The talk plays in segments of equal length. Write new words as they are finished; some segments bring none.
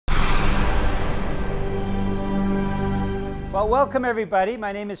Well, welcome everybody.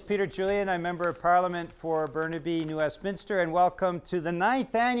 My name is Peter Julian. I'm Member of Parliament for Burnaby, New Westminster, and welcome to the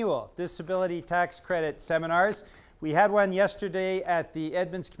 9th Annual Disability Tax Credit Seminars. We had one yesterday at the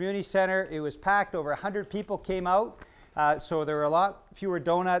Edmonds Community Centre. It was packed. Over 100 people came out, so there were a lot fewer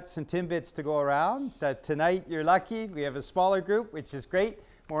donuts and Timbits to go around. Tonight, you're lucky. We have a smaller group, which is great,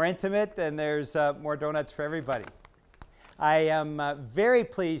 more intimate, and there's more donuts for everybody. I am very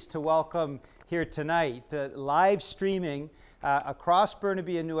pleased to welcome here tonight live streaming across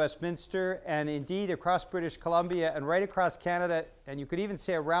Burnaby and New Westminster, and indeed across British Columbia and right across Canada, and you could even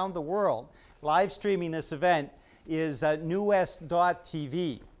say around the world. Live streaming this event is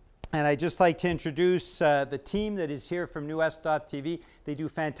newwest.tv. And I'd just like to introduce the team that is here from newwest.tv. They do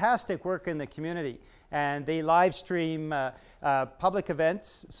fantastic work in the community, and they live stream public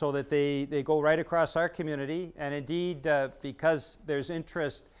events so that they go right across our community. And indeed, because there's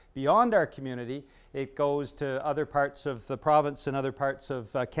interest beyond our community, it goes to other parts of the province and other parts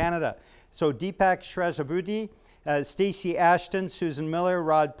of Canada. So Deepak Shrajabudi, Stacey Ashton, Susan Miller,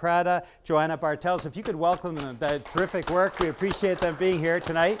 Rod Prada, Joanna Bartels. If you could welcome them, that terrific work. We appreciate them being here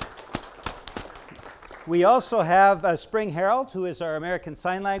tonight. We also have Spring Herald, who is our American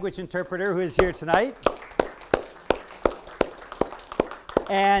Sign Language interpreter, who is here tonight.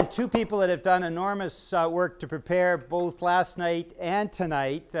 And two people that have done enormous work to prepare both last night and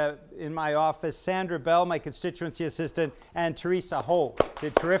tonight in my office, Sandra Bell, my constituency assistant, and Teresa Ho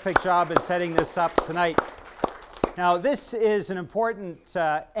did a terrific job in setting this up tonight. Now, this is an important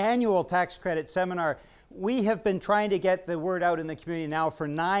annual tax credit seminar. We have been trying to get the word out in the community now for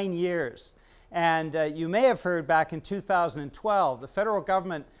 9 years. And you may have heard back in 2012, the federal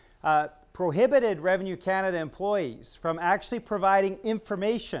government prohibited Revenue Canada employees from actually providing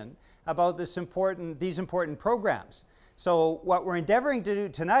information about these important programs. So what we're endeavoring to do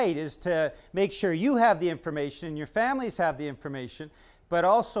tonight is to make sure you have the information and your families have the information, but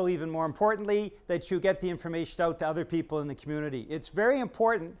also, even more importantly, that you get the information out to other people in the community. It's very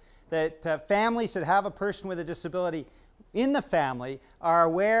important that families that have a person with a disability in the family are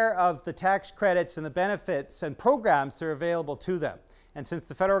aware of the tax credits and the benefits and programs that are available to them. And since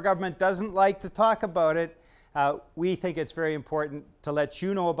the federal government doesn't like to talk about it, we think it's very important to let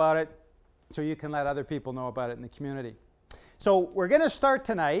you know about it so you can let other people know about it in the community. So we're going to start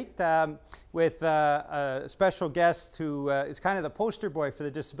tonight with a special guest who is kind of the poster boy for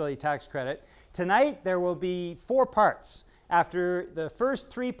the disability tax credit. Tonight there will be 4 parts. After the first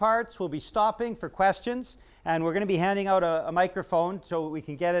 3 parts, we'll be stopping for questions, and we're going to be handing out a microphone so we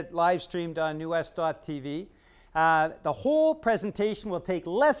can get it live streamed on newwest.tv. The whole presentation will take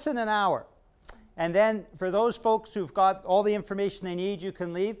less than an hour. And then for those folks who've got all the information they need, you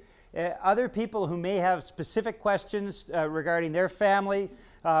can leave. Other people who may have specific questions regarding their family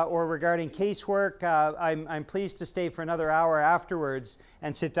or regarding casework, I'm pleased to stay for another hour afterwards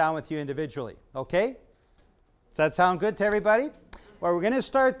and sit down with you individually. Okay? Does that sound good to everybody? Well, we're going to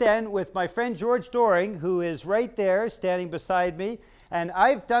start then with my friend George Doring, who is right there standing beside me. And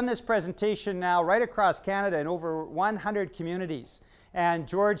I've done this presentation now right across Canada in over 100 communities. And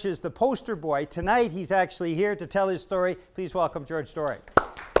George is the poster boy. Tonight, he's actually here to tell his story. Please welcome George Doring.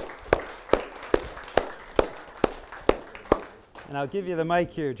 And I'll give you the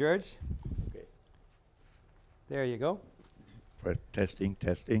mic here, George. Okay. There you go. For testing.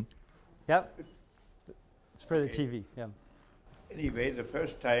 Yep. It's for the TV, yeah. Anyway, the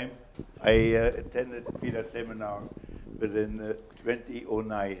first time I attended Peter's seminar was in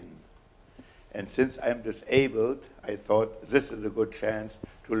 2009. And since I'm disabled, I thought this is a good chance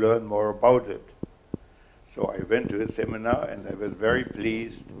to learn more about it. So I went to his seminar, and I was very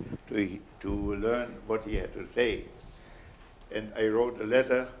pleased to learn what he had to say. And I wrote a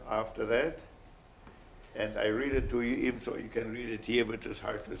letter after that, and I read it to you, even so you can read it here, which is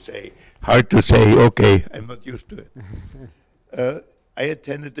hard to say. Hard to say, okay, I'm not used to it. I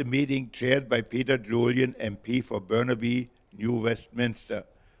attended a meeting chaired by Peter Julian, MP for Burnaby, New Westminster.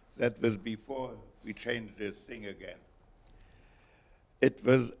 That was before we changed this thing again. It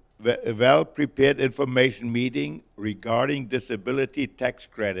was a well-prepared information meeting regarding disability tax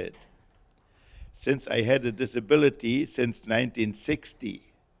credit. Since I had a disability since 1960,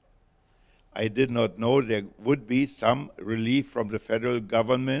 I did not know there would be some relief from the federal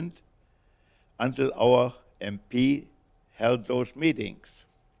government until our MP held those meetings.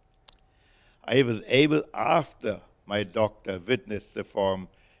 I was able, after my doctor witnessed the form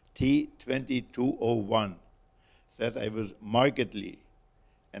T2201, that I was markedly,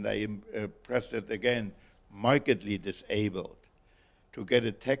 and I pressed it again, markedly disabled, to get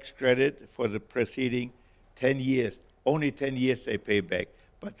a tax credit for the preceding 10 years. Only 10 years they pay back,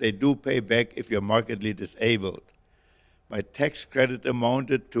 but they do pay back if you're markedly disabled. my tax credit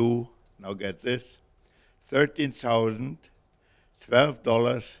amounted to, now get this,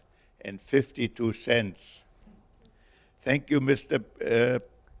 $13,012.52. Thank you, Mr.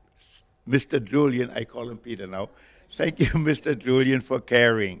 Julian, I call him Peter now. Thank you, Mr. Julian, for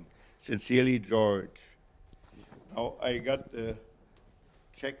caring. Sincerely, George. Now, I got the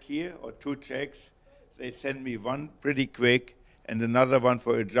check here, or two checks. They send me one pretty quick and another one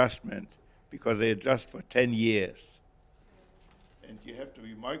for adjustment, because they adjust for 10 years. And you have to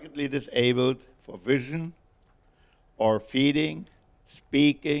be markedly disabled for vision, or feeding,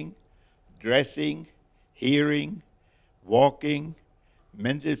 speaking, dressing, hearing, walking,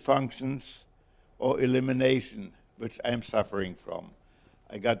 mental functions, or elimination, which I'm suffering from.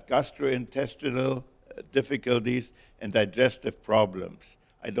 I got gastrointestinal difficulties and digestive problems.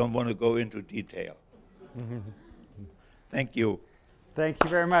 I don't want to go into detail. Thank you. Thank you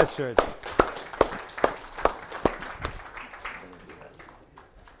very much, George.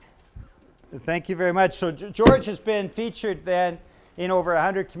 Thank you very much. So George has been featured then in over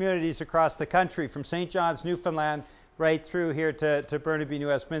 100 communities across the country, from St. John's, Newfoundland, right through here to Burnaby, New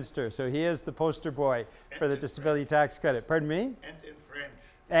Westminster. So he is the poster boy for the disability tax credit. Pardon me? And in French.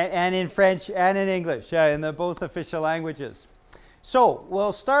 And in French and in English, yeah, in the both official languages. So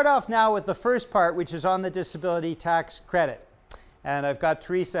we'll start off now with the first part, which is on the disability tax credit. And I've got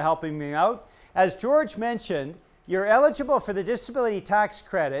Teresa helping me out. As George mentioned, you're eligible for the disability tax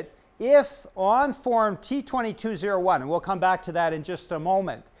credit if on Form T2201, and we'll come back to that in just a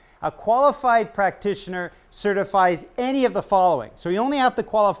moment, a qualified practitioner certifies any of the following. So you only have to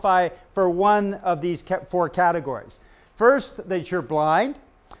qualify for one of these four categories. First, that you're blind.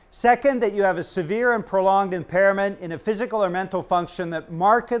 Second, that you have a severe and prolonged impairment in a physical or mental function that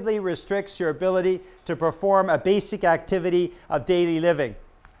markedly restricts your ability to perform a basic activity of daily living.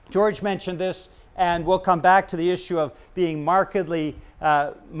 George mentioned this, and we'll come back to the issue of being markedly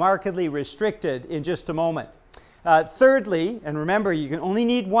restricted in just a moment. Thirdly, and remember, you can only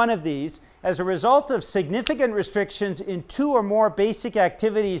need one of these, as a result of significant restrictions in two or more basic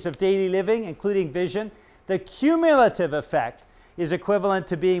activities of daily living, including vision, the cumulative effect is equivalent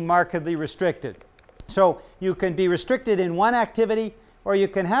to being markedly restricted. So you can be restricted in one activity, or you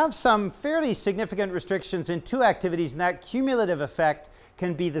can have some fairly significant restrictions in two activities, and that cumulative effect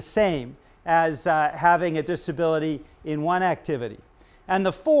can be the same as having a disability in one activity. And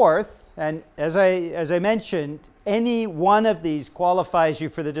the fourth, and as I mentioned, any one of these qualifies you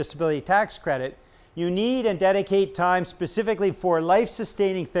for the disability tax credit. You need and dedicate time specifically for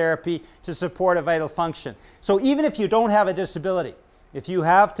life-sustaining therapy to support a vital function. So even if you don't have a disability, if you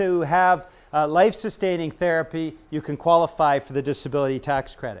have to have life-sustaining therapy, you can qualify for the disability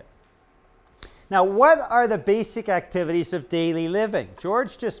tax credit. Now, what are the basic activities of daily living?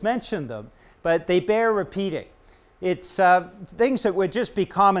 George just mentioned them, but they bear repeating. It's things that would just be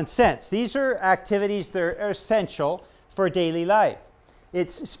common sense. These are activities that are essential for daily life.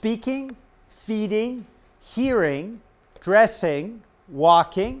 It's speaking, feeding, hearing, dressing,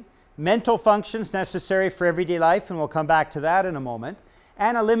 walking, mental functions necessary for everyday life, and we'll come back to that in a moment,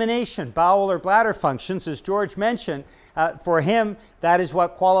 and elimination, bowel or bladder functions, as George mentioned. For him, that is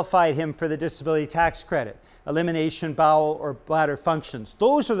what qualified him for the disability tax credit, elimination, bowel or bladder functions.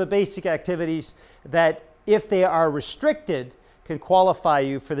 Those are the basic activities that, if they are restricted, can qualify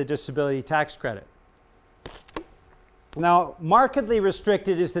you for the disability tax credit. Now, markedly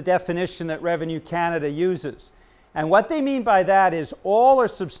restricted is the definition that Revenue Canada uses. And what they mean by that is all or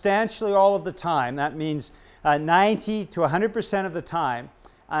substantially all of the time, that means 90 to 100% of the time,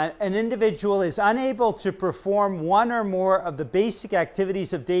 an individual is unable to perform one or more of the basic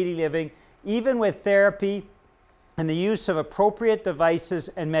activities of daily living, even with therapy and the use of appropriate devices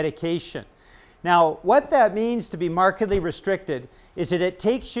and medication. Now, what that means to be markedly restricted is that it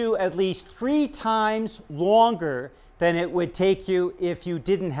takes you at least 3 times longer than it would take you if you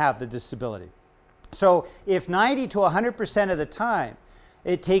didn't have the disability. So if 90 to 100% of the time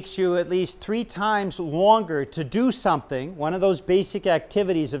it takes you at least 3 times longer to do something, one of those basic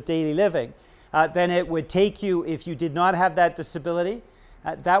activities of daily living, than it would take you if you did not have that disability,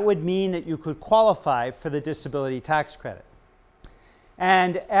 that would mean that you could qualify for the disability tax credit.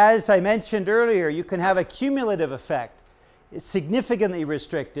 And as I mentioned earlier, you can have a cumulative effect. It's significantly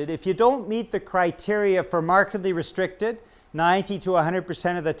restricted. If you don't meet the criteria for markedly restricted, 90 to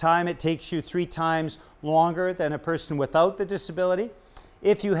 100% of the time it takes you 3 times longer than a person without the disability.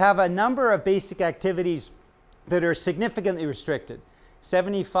 If you have a number of basic activities that are significantly restricted,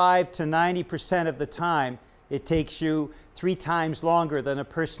 75 to 90% of the time it takes you 3 times longer than a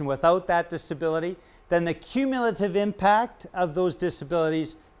person without that disability, then the cumulative impact of those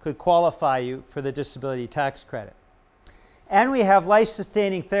disabilities could qualify you for the disability tax credit. And we have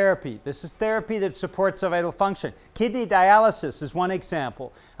life-sustaining therapy. This is therapy that supports a vital function. Kidney dialysis is one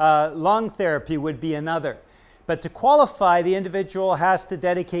example. Lung therapy would be another. But to qualify, the individual has to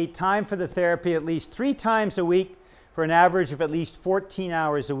dedicate time for the therapy at least 3 times a week for an average of at least 14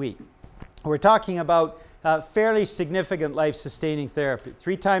 hours a week. We're talking about fairly significant life-sustaining therapy,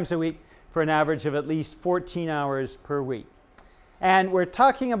 3 times a week for an average of at least 14 hours per week. And we're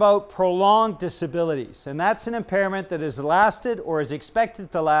talking about prolonged disabilities, and that's an impairment that has lasted or is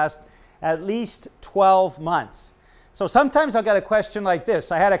expected to last at least 12 months. So sometimes I'll get a question like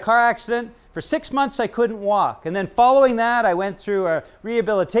this. I had a car accident. For 6 months, I couldn't walk. And then following that, I went through a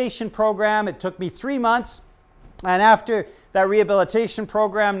rehabilitation program. It took me 3 months. And after that rehabilitation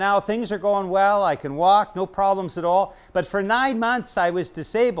program, now things are going well. I can walk, no problems at all. But for 9 months, I was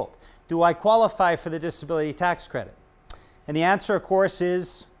disabled. Do I qualify for the disability tax credit? And the answer, of course,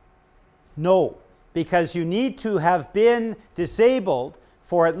 is no, because you need to have been disabled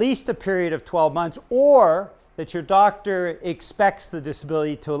for at least a period of 12 months, or that your doctor expects the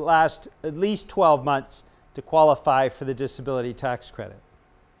disability to last at least 12 months to qualify for the disability tax credit.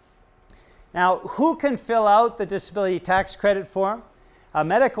 Now, who can fill out the disability tax credit form? A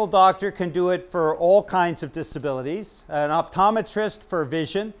medical doctor can do it for all kinds of disabilities, an optometrist for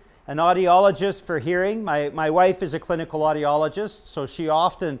vision, an audiologist for hearing. My wife is a clinical audiologist, so she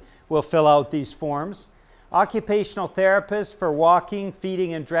often will fill out these forms. Occupational therapist for walking,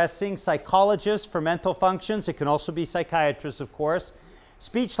 feeding, and dressing. Psychologist for mental functions. It can also be psychiatrists, of course.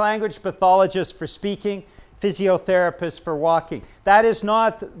 Speech-language pathologist for speaking. Physiotherapist for walking. That is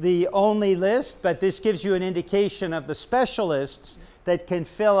not the only list, but this gives you an indication of the specialists that can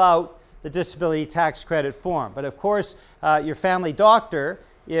fill out the disability tax credit form. But of course, your family doctor,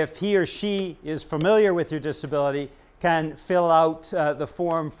 if he or she is familiar with your disability, can fill out the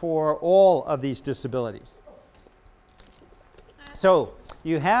form for all of these disabilities. So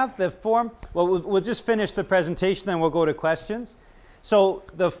you have the form. Well, we'll just finish the presentation, then we'll go to questions. So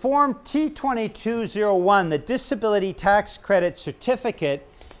the form T2201, the Disability Tax Credit Certificate,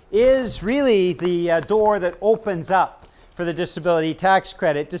 is really the door that opens up for the disability tax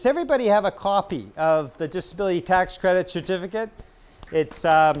credit. Does everybody have a copy of the Disability Tax Credit Certificate? It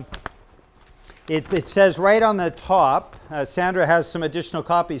says right on the top, Sandra has some additional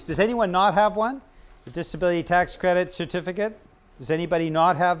copies. Does anyone not have one? The Disability Tax Credit Certificate? Does anybody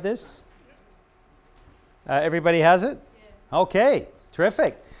not have this? Everybody has it? Okay,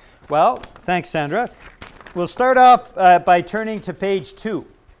 terrific. Well, thanks, Sandra. We'll start off by turning to page 2.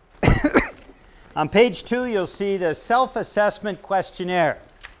 On page 2, you'll see the self-assessment questionnaire.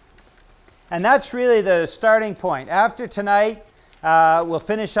 And that's really the starting point. After tonight, we'll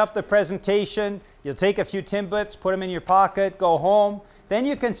finish up the presentation. You'll take a few Timbits, put them in your pocket, go home. Then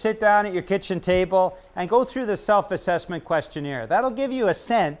you can sit down at your kitchen table and go through the self-assessment questionnaire. That'll give you a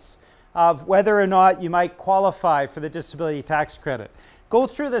sense of whether or not you might qualify for the disability tax credit. Go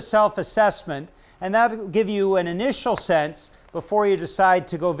through the self-assessment, and that'll give you an initial sense before you decide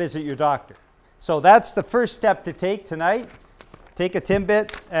to go visit your doctor. So that's the first step to take tonight. Take a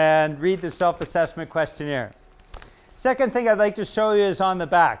Timbit and read the self-assessment questionnaire. Second thing I'd like to show you is on the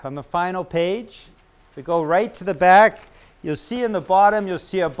back, on the final page. We go right to the back. You'll see in the bottom, you'll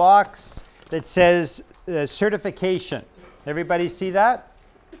see a box that says certification. Everybody see that?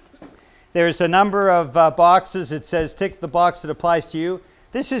 There's a number of boxes. It says tick the box that applies to you.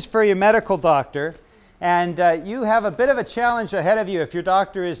 This is for your medical doctor. And you have a bit of a challenge ahead of you if your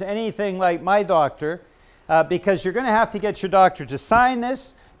doctor is anything like my doctor, because you're going to have to get your doctor to sign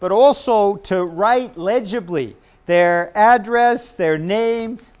this, but also to write legibly their address, their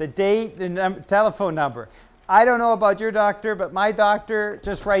name, the date, and telephone number. I don't know about your doctor, but my doctor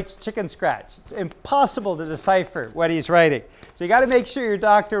just writes chicken scratch. It's impossible to decipher what he's writing. So you got to make sure your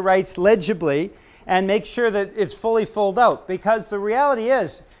doctor writes legibly and make sure that it's fully filled out, because the reality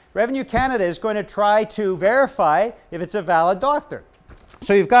is Revenue Canada is going to try to verify if it's a valid doctor.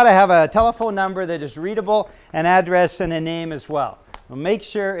 So you've got to have a telephone number that is readable, an address, and a name as well. We'll make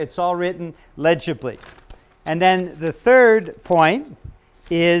sure it's all written legibly. And then the third point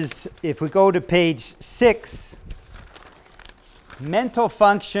is, if we go to page 6, mental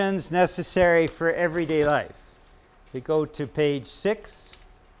functions necessary for everyday life. We go to page 6,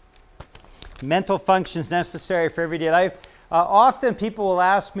 mental functions necessary for everyday life. Often people will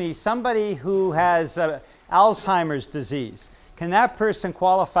ask me, somebody who has Alzheimer's disease, can that person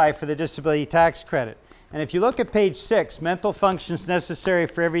qualify for the disability tax credit? And if you look at page 6, mental functions necessary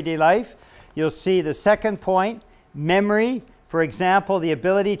for everyday life, you'll see the second point, memory. For example, the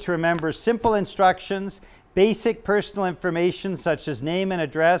ability to remember simple instructions, basic personal information such as name and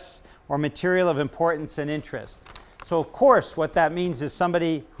address, or material of importance and interest. So of course what that means is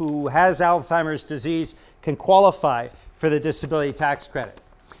somebody who has Alzheimer's disease can qualify for the disability tax credit.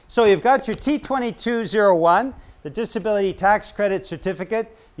 So you've got your T2201, the disability tax credit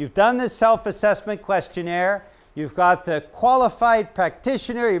certificate. You've done the self-assessment questionnaire. You've got the qualified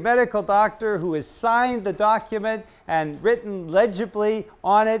practitioner, your medical doctor, who has signed the document and written legibly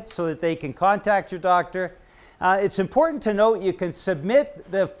on it so that they can contact your doctor. It's important to note you can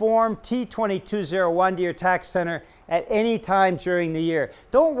submit the form T2201 to your tax center at any time during the year.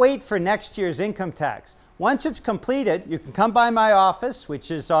 Don't wait for next year's income tax. Once it's completed, you can come by my office,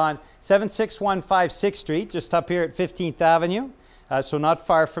 which is on 76156 6th Street, just up here at 15th Avenue. So not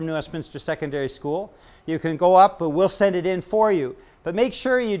far from New Westminster Secondary School. You can go up, but we'll send it in for you. But make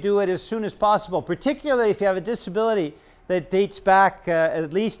sure you do it as soon as possible, particularly if you have a disability that dates back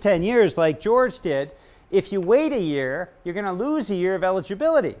at least 10 years like George did. If you wait a year, you're going to lose a year of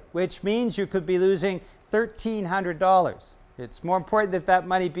eligibility, which means you could be losing $1,300. It's more important that that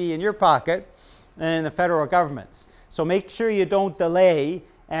money be in your pocket than in the federal government's. So make sure you don't delay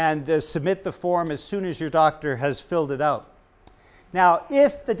and submit the form as soon as your doctor has filled it out. Now,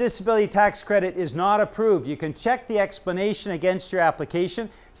 if the disability tax credit is not approved, you can check the explanation against your application.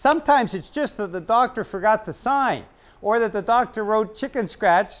 Sometimes it's just that the doctor forgot to sign, or that the doctor wrote chicken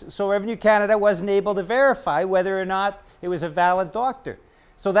scratch, so Revenue Canada wasn't able to verify whether or not it was a valid doctor.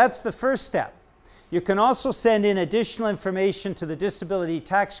 So that's the first step. You can also send in additional information to the Disability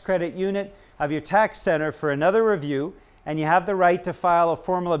Tax Credit Unit of your tax center for another review, and you have the right to file a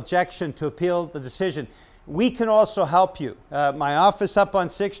formal objection to appeal the decision. We can also help you. My office up on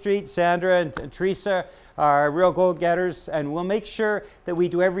 6th Street, Sandra and Teresa are real go-getters, and we'll make sure that we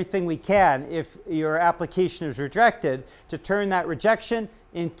do everything we can if your application is rejected to turn that rejection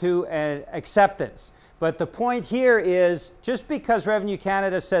into an acceptance. But the point here is just because Revenue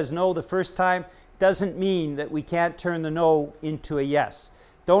Canada says no the first time doesn't mean that we can't turn the no into a yes.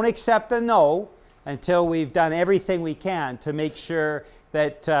 Don't accept the no until we've done everything we can to make sure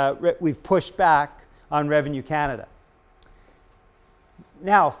that we've pushed back on Revenue Canada.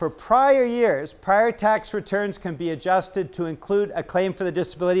 Now, for prior years, prior tax returns can be adjusted to include a claim for the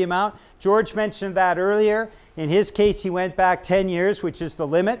disability amount. George mentioned that earlier. In his case, he went back 10 years, which is the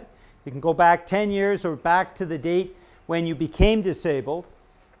limit. You can go back 10 years or back to the date when you became disabled.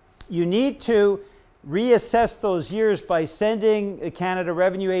 You need to reassess those years by sending the Canada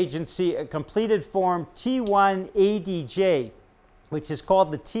Revenue Agency a completed form T1ADJ, which is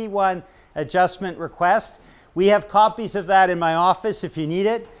called the T1 adjustment request. We have copies of that in my office if you need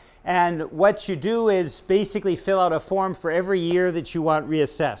it. And what you do is basically fill out a form for every year that you want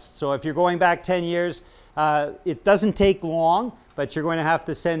reassessed. So if you're going back 10 years, it doesn't take long, but you're going to have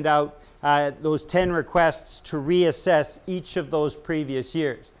to send out those 10 requests to reassess each of those previous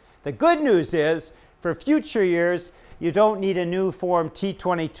years. The good news is, for future years, you don't need a new form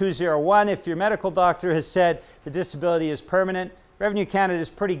T2201 if your medical doctor has said the disability is permanent. Revenue Canada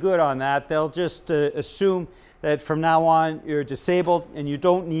is pretty good on that. They'll just assume that from now on you're disabled and you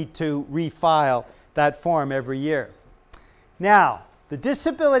don't need to refile that form every year. Now, the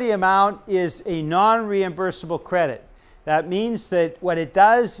disability amount is a non-reimbursable credit. That means that what it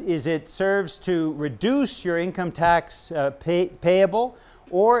does is it serves to reduce your income tax payable,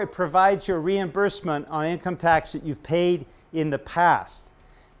 or it provides your reimbursement on income tax that you've paid in the past.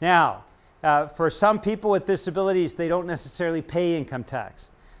 Now, for some people with disabilities, they don't necessarily pay income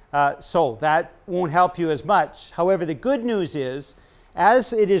tax. So that won't help you as much. However, the good news is,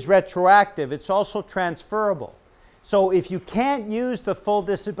 as it is retroactive, it's also transferable. So if you can't use the full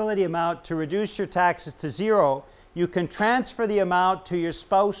disability amount to reduce your taxes to zero, you can transfer the amount to your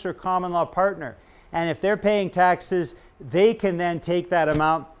spouse or common law partner. And if they're paying taxes, they can then take that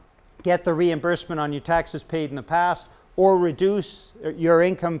amount, get the reimbursement on your taxes paid in the past, or reduce your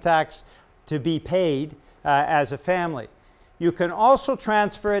income tax to be paid as a family. You can also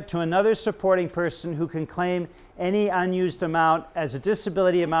transfer it to another supporting person who can claim any unused amount as a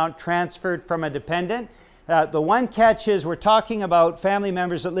disability amount transferred from a dependent. The one catch is we're talking about family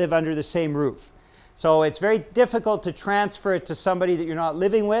members that live under the same roof. So it's very difficult to transfer it to somebody that you're not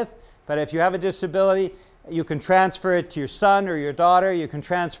living with, but if you have a disability, you can transfer it to your son or your daughter. You can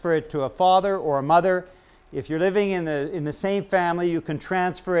transfer it to a father or a mother. If you're living in the same family, you can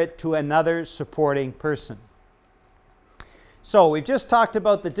transfer it to another supporting person. So we've just talked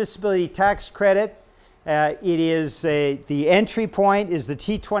about the disability tax credit. The entry point is the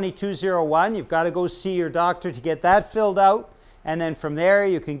T2201. You've got to go see your doctor to get that filled out. And then from there,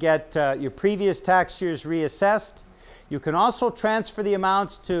 you can get your previous tax years reassessed. You can also transfer the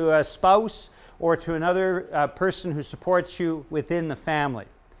amounts to a spouse or to another person who supports you within the family.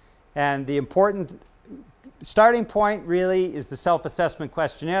 And the important starting point really is the self-assessment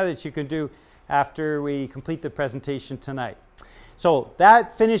questionnaire that you can do after we complete the presentation tonight. So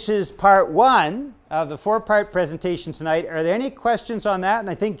that finishes part one of the four-part presentation tonight. Are there any questions on that? And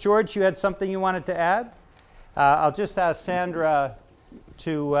I think, George, you had something you wanted to add? I'll just ask Sandra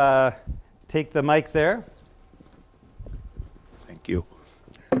to take the mic there. Thank you.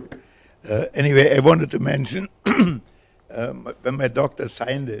 Anyway, I wanted to mention, when my doctor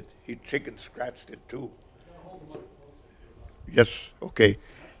signed it, he chicken scratched it too. Yes, okay.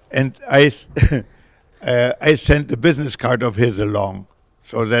 And I, I sent the business card of his along,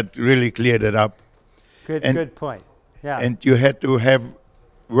 so that really cleared it up. Good point. Yeah. And you had to have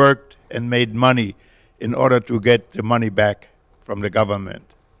worked and made money in order to get the money back from the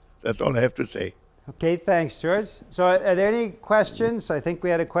government. That's all I have to say. Okay, thanks, George. So are there any questions? I think we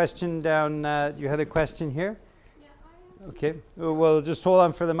had a question down, you had a question here? Yeah, okay, we'll just hold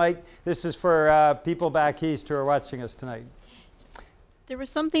on for the mic. This is for people back east who are watching us tonight. There was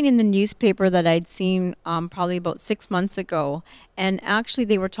something in the newspaper that I'd seen probably about 6 months ago, and actually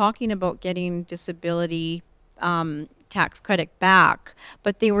they were talking about getting disability tax credit back,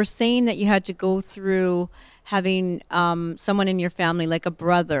 but they were saying that you had to go through having someone in your family, like a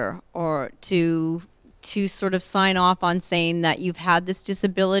brother, or to sort of sign off on saying that you've had this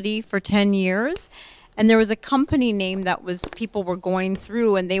disability for 10 years. And there was a company name that was people were going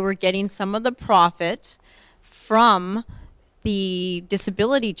through, and they were getting some of the profit from the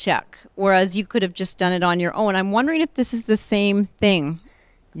disability check, whereas you could have just done it on your own. I'm wondering if this is the same thing.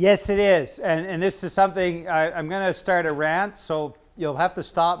 Yes, it is. And this is something, I'm going to start a rant, so you'll have to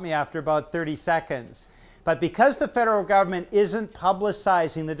stop me after about 30 seconds. But because the federal government isn't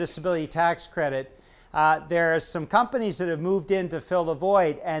publicizing the disability tax credit, there are some companies that have moved in to fill the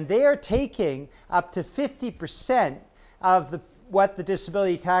void, and they are taking up to 50% of what the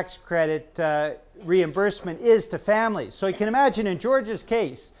disability tax credit reimbursement is to families. So you can imagine in George's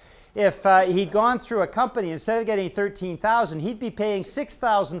case, if he'd gone through a company, instead of getting $13,000, he'd be paying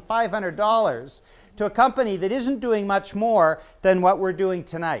 $6,500 to a company that isn't doing much more than what we're doing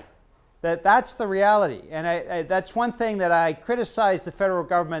tonight. That's the reality. And that's one thing that I criticize the federal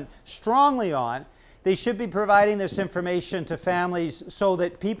government strongly on. They should be providing this information to families so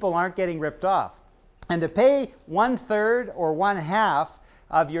that people aren't getting ripped off. And to pay 1/3 or 1/2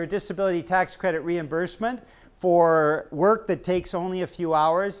 of your disability tax credit reimbursement for work that takes only a few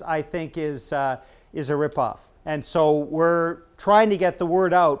hours, I think is a ripoff. And so we're trying to get the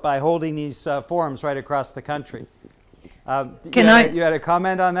word out by holding these forums right across the country. You had a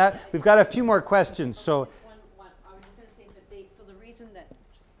comment on that? We've got a few more questions. So,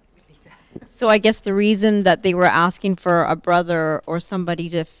 So I guess the reason that they were asking for a brother or somebody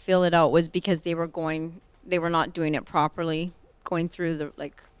to fill it out was because they were not doing it properly, going through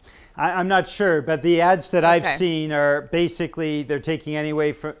the I'm not sure, but the ads that I've seen are basically they're taking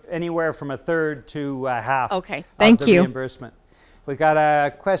anywhere from 1/3 to 1/2 Okay, of the reimbursement. We got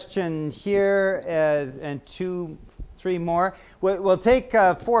a question here and 2, 3 more. We'll take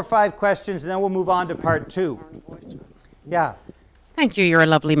 4 or 5 questions, and then we'll move on to part 2. Yeah. Thank you. You're a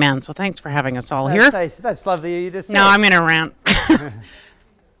lovely man, so thanks for having us all here. Nice. That's lovely. You just said. No, I'm in a rant.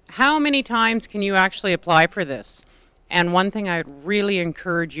 How many times can you actually apply for this? And one thing I'd really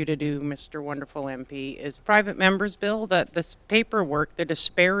encourage you to do, Mr. Wonderful MP, is private members bill, that this paperwork, the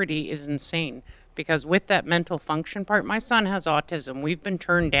disparity is insane. Because with that mental function part, my son has autism. We've been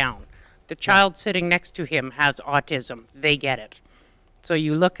turned down. The child sitting next to him has autism. They get it. So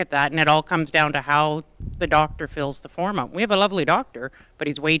you look at that, and it all comes down to how the doctor fills the form out. We have a lovely doctor, but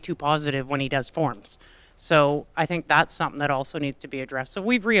he's way too positive when he does forms. So I think that's something that also needs to be addressed. So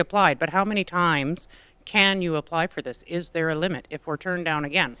we've reapplied, but how many times can you apply for this? Is there a limit if we're turned down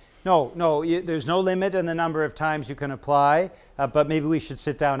again? No, there's no limit in the number of times you can apply, but maybe we should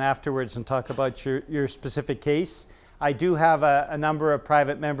sit down afterwards and talk about your specific case. I do have a number of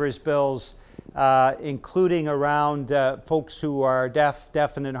private members' bills, including around folks who are deaf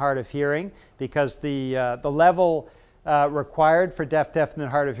and hard of hearing, because the level required for deaf and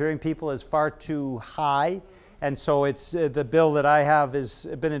hard of hearing people is far too high. And so it's the bill that I have has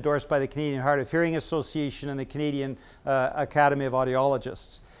been endorsed by the Canadian Hard of Hearing Association and the Canadian Academy of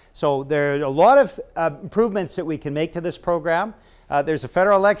Audiologists. So there are a lot of improvements that we can make to this program. There's a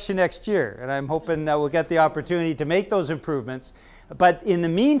federal election next year, and I'm hoping we'll get the opportunity to make those improvements. But in the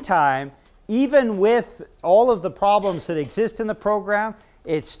meantime, even with all of the problems that exist in the program,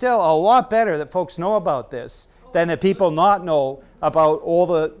 it's still a lot better that folks know about this than that people not know about all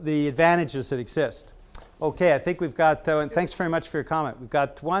the advantages that exist. Okay, I think we've got, and thanks very much for your comment. We've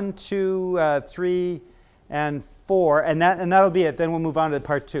got 1, 2, 3, and 4, and that'll be it. Then we'll move on to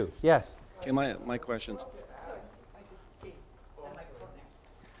part 2. Yes? Okay, my question's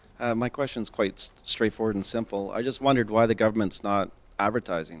my question's quite straightforward and simple. I just wondered why the government's not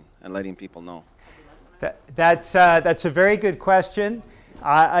advertising and letting people know. That's a very good question.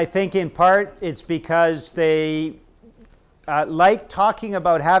 I think in part it's because they like talking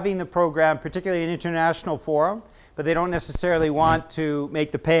about having the program, particularly an international forum, but they don't necessarily want to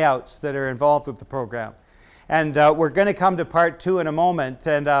make the payouts that are involved with the program. And we're going to come to part 2 in a moment,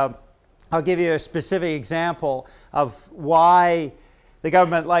 and I'll give you a specific example of why the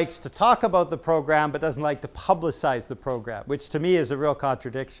government likes to talk about the program but doesn't like to publicize the program, which to me is a real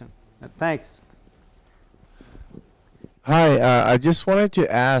contradiction. Thanks. Hi, I just wanted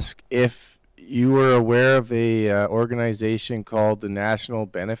to ask if you were aware of a organization called the National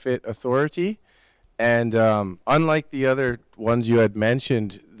Benefit Authority, and unlike the other ones you had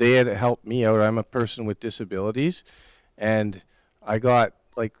mentioned, they had helped me out. I'm a person with disabilities, and I got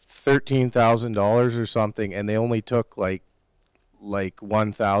like $13,000 or something, and they only took like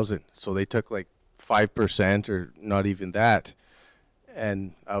 1,000, so they took like 5% or not even that.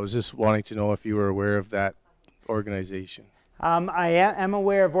 And I was just wanting to know if you were aware of that organization. I am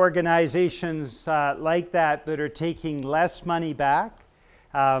aware of organizations like that are taking less money back.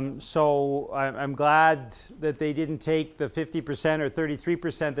 So I'm glad that they didn't take the 50% or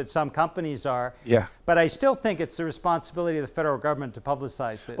 33% that some companies are. Yeah. But I still think it's the responsibility of the federal government to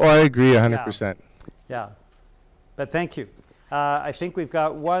publicize this. Oh, I agree 100%. Yeah. But thank you. I think we've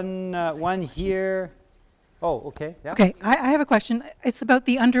got one here. Oh, okay. Yeah. Okay, I have a question. It's about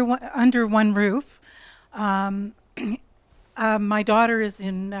the under one roof. My daughter is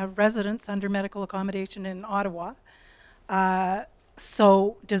in residence under medical accommodation in Ottawa.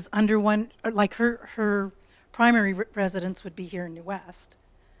 So does under one, like her primary residence would be here in New West,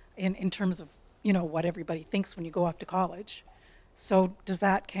 in terms of, you know, what everybody thinks when you go off to college. So does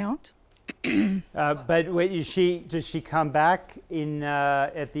that count? But wait, does she come back in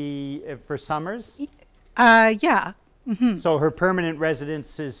for summers? Yeah. Mm-hmm. So her permanent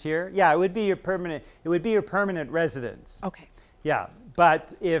residence is here. Yeah, it would be your permanent. It would be your permanent residence. Okay. Yeah,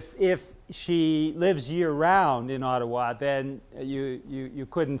 but if she lives year round in Ottawa, then you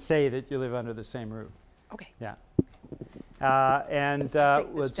couldn't say that you live under the same roof. Okay. Yeah.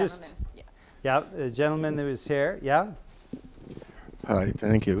 We'll just. Yeah, the gentleman that was here. Yeah. Hi,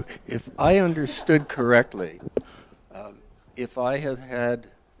 thank you. If I understood correctly, if I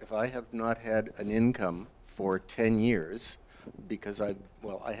have not had an income for 10 years, because I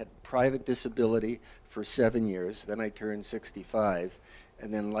had private disability for 7 years, then I turned 65,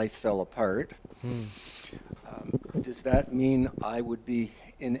 and then life fell apart. Does that mean I would be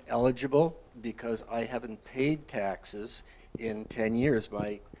ineligible because I haven't paid taxes in 10 years?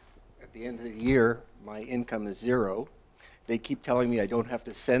 At the end of the year, my income is zero. They keep telling me I don't have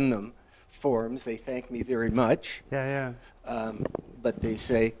to send them forms. They thank me very much. Yeah. But they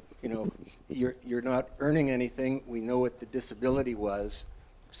say, you know, you're not earning anything. We know what the disability was,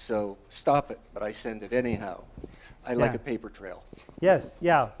 so stop it. But I send it anyhow. I like a paper trail. Yes,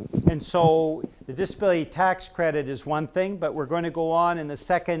 yeah. And so the disability tax credit is one thing, but we're going to go on in the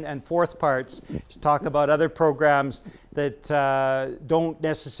second and fourth parts to talk about other programs that don't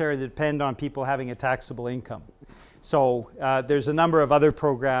necessarily depend on people having a taxable income. So there's a number of other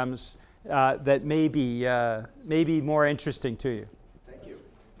programs that may be more interesting to you. Thank you.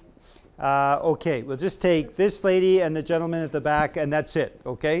 Okay, we'll just take this lady and the gentleman at the back, and that's it,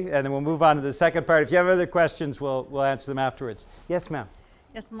 okay? And then we'll move on to the second part. If you have other questions, we'll answer them afterwards. Yes, ma'am.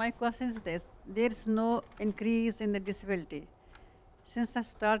 Yes, my question is this. There is no increase in the disability. Since I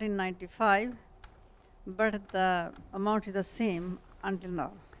started in 95, but the amount is the same until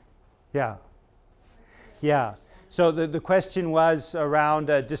now. Yeah. Yeah. So the question was around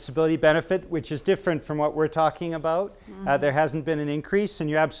disability benefit, which is different from what we're talking about. Mm-hmm. There hasn't been an increase, and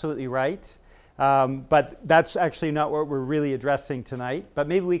you're absolutely right. But that's actually not what we're really addressing tonight. But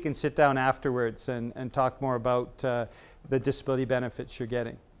maybe we can sit down afterwards and talk more about the disability benefits you're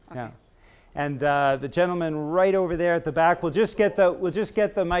getting. Okay. Yeah. And the gentleman right over there at the back, we'll just get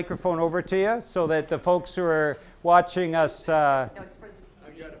the microphone over to you so that the folks who are watching us. No,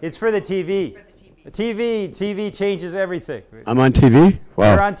 it's for the TV. The TV changes everything. I'm on TV?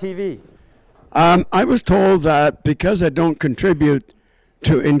 Wow. You're on TV. I was told that because I don't contribute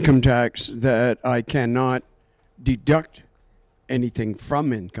to income tax that I cannot deduct anything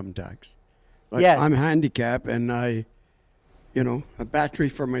from income tax. Like yes. I'm handicapped and a battery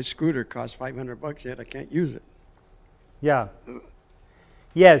for my scooter costs $500, yet I can't use it. Yeah.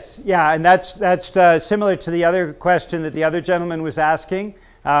 Yes, yeah, and that's similar to the other question that the other gentleman was asking.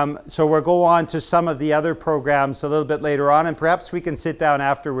 So we'll go on to some of the other programs a little bit later on, and perhaps we can sit down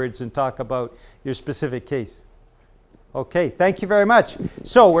afterwards and talk about your specific case. Okay, thank you very much.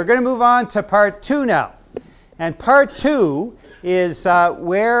 So we're going to move on to part 2 now. And part 2 is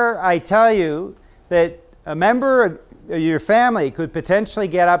where I tell you that a member of your family could potentially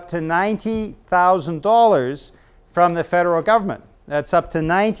get up to $90,000 from the federal government. That's up to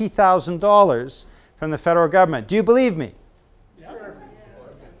 $90,000 from the federal government. Do you believe me? Sure.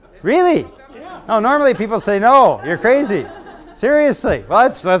 Really? Yeah. No, normally people say, no, you're crazy. Seriously. Well,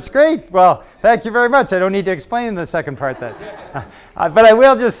 that's great. Well, thank you very much. I don't need to explain the second part then. But I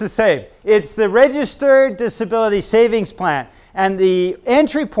will just to say, it's the Registered Disability Savings Plan. And the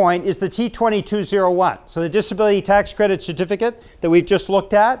entry point is the T2201. So the Disability Tax Credit Certificate that we've just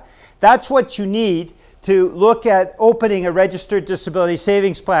looked at, that's what you need to look at opening a registered disability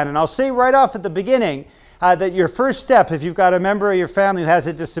savings plan. And I'll say right off at the beginning that your first step, if you've got a member of your family who has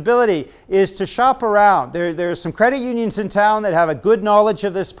a disability, is to shop around. There are some credit unions in town that have a good knowledge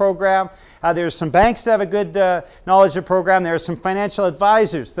of this program. There's some banks that have a good knowledge of the program. There are some financial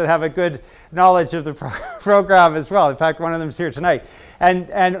advisors that have a good knowledge of the program as well. In fact, one of them is here tonight.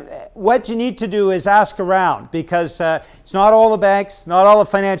 And what you need to do is ask around, because it's not all the banks, not all the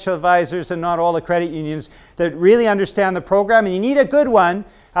financial advisors, and not all the credit unions that really understand the program. And you need a good one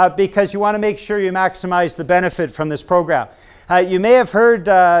because you want to make sure you maximize the benefit from this program. You may have heard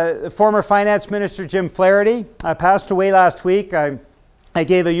former Finance Minister Jim Flaherty passed away last week. I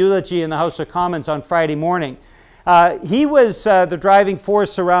gave a eulogy in the House of Commons on Friday morning. He was the driving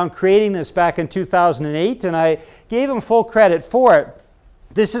force around creating this back in 2008, and I gave him full credit for it.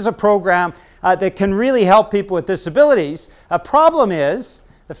 This is a program that can really help people with disabilities. A problem is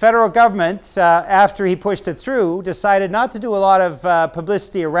the federal government, after he pushed it through, decided not to do a lot of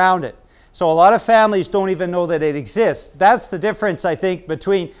publicity around it. So a lot of families don't even know that it exists. That's the difference, I think,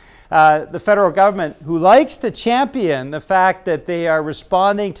 between the federal government, who likes to champion the fact that they are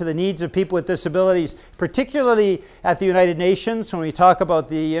responding to the needs of people with disabilities, particularly at the United Nations when we talk about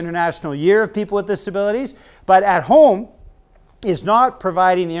the International Year of People with Disabilities, but at home is not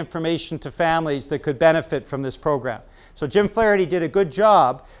providing the information to families that could benefit from this program. So Jim Flaherty did a good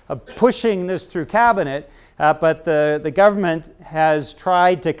job of pushing this through cabinet, but the government has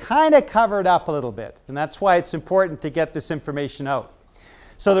tried to kind of cover it up a little bit, and that's why it's important to get this information out.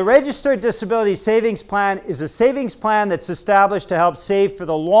 So the Registered Disability Savings Plan is a savings plan that's established to help save for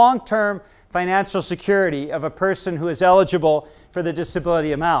the long-term financial security of a person who is eligible for the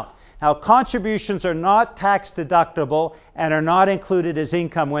disability amount. Now, contributions are not tax deductible and are not included as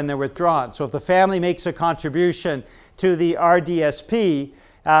income when they're withdrawn. So if the family makes a contribution to the RDSP,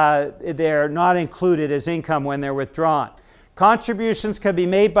 they're not included as income when they're withdrawn. Contributions can be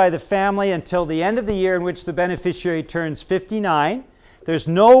made by the family until the end of the year in which the beneficiary turns 59. There's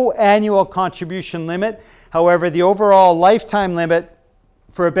no annual contribution limit. However, the overall lifetime limit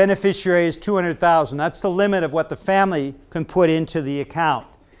for a beneficiary is $200,000. That's the limit of what the family can put into the account.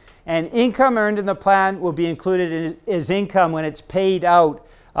 And income earned in the plan will be included as income when it's paid out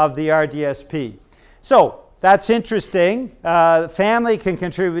of the RDSP. So that's interesting. The family can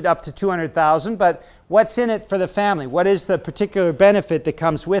contribute up to $200,000, but what's in it for the family? What is the particular benefit that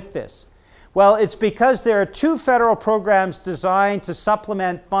comes with this? Well, it's because there are two federal programs designed to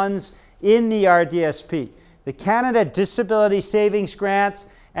supplement funds in the RDSP. The Canada Disability Savings Grants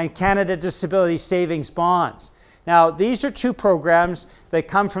and Canada Disability Savings Bonds. Now, these are two programs that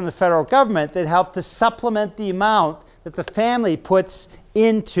come from the federal government that help to supplement the amount that the family puts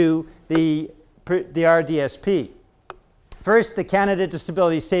into the RDSP. First, the Canada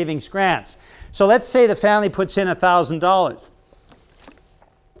Disability Savings Grants. So let's say the family puts in $1,000.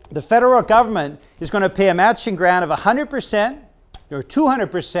 The federal government is going to pay a matching grant of 100% or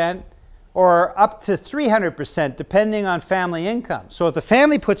 200% or up to 300% depending on family income. So if the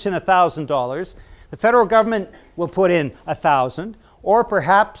family puts in $1,000, the federal government will put in $1,000 or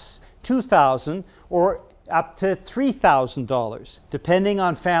perhaps $2,000 or up to $3,000 depending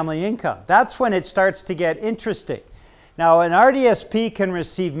on family income. That's when it starts to get interesting. Now, an RDSP can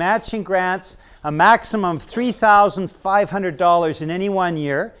receive matching grants a maximum of $3,500 in any 1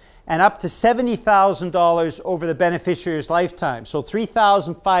 year and up to $70,000 over the beneficiary's lifetime. So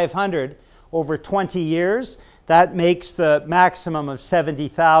 $3,500 over 20 years, that makes the maximum of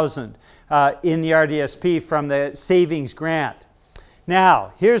 $70,000 in the RDSP from the savings grant.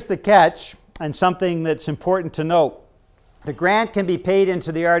 Now, here's the catch and something that's important to note. The grant can be paid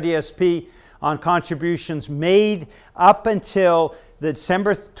into the RDSP on contributions made up until the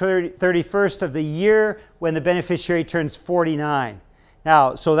December 31st of the year when the beneficiary turns 49.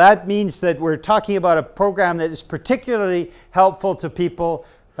 Now, so that means that we're talking about a program that is particularly helpful to people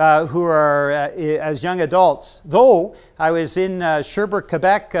who are as young adults. Though I was in Sherbrooke,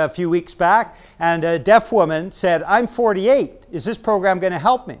 Quebec a few weeks back, and a deaf woman said, "I'm 48. Is this program going to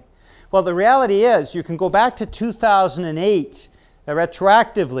help me?" Well, the reality is you can go back to 2008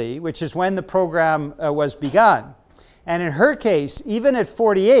 retroactively, which is when the program was begun. And in her case, even at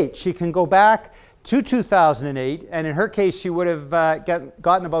 48, she can go back to 2008, and in her case, she would have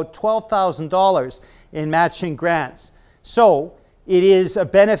gotten about $12,000 in matching grants. So it is a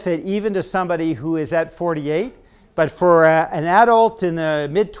benefit even to somebody who is at 48, but for an adult in the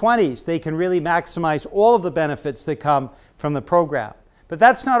mid-20s, they can really maximize all of the benefits that come from the program. But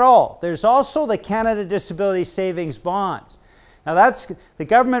that's not all. There's also the Canada Disability Savings Bonds. Now the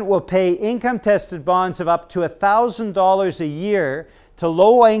government will pay income-tested bonds of up to $1,000 a year to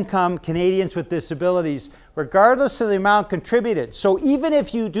low-income Canadians with disabilities, regardless of the amount contributed. So even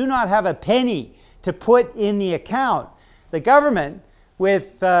if you do not have a penny to put in the account, the government,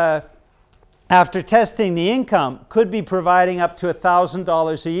 after testing the income, could be providing up to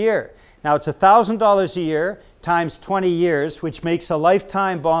 $1,000 a year. Now it's $1,000 a year times 20 years, which makes a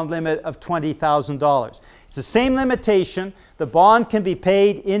lifetime bond limit of $20,000. It's the same limitation. The bond can be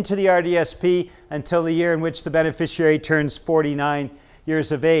paid into the RDSP until the year in which the beneficiary turns 49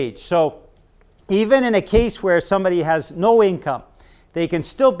 years of age. So even in a case where somebody has no income, they can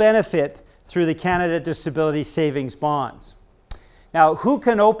still benefit through the Canada Disability Savings Bonds. Now, who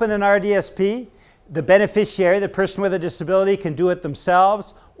can open an RDSP? The beneficiary, the person with a disability, can do it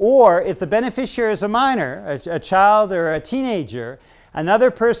themselves, or if the beneficiary is a minor, a child or a teenager, another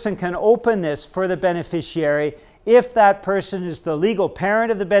person can open this for the beneficiary if that person is the legal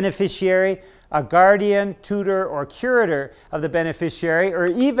parent of the beneficiary, a guardian, tutor, or curator of the beneficiary, or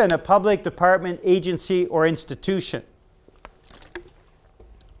even a public department, agency, or institution.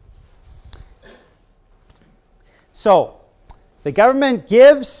 So, the government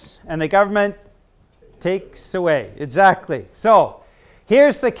gives and the government takes away. Exactly. So,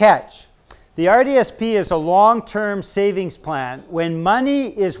 here's the catch. The RDSP is a long-term savings plan. When money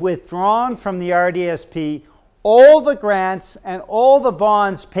is withdrawn from the RDSP, all the grants and all the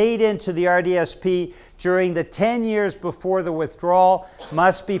bonds paid into the RDSP during the 10 years before the withdrawal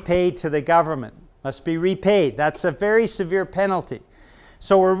must be paid to the government, must be repaid. That's a very severe penalty.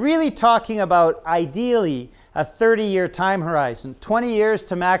 So we're really talking about, ideally, a 30-year time horizon, 20 years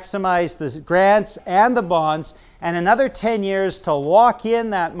to maximize the grants and the bonds, and another 10 years to lock in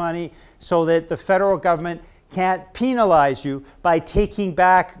that money so that the federal government can't penalize you by taking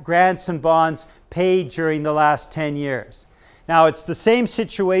back grants and bonds paid during the last 10 years. Now, it's the same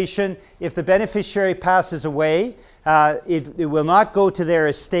situation if the beneficiary passes away. It will not go to their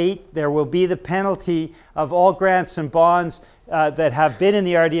estate. There will be the penalty of all grants and bonds that have been in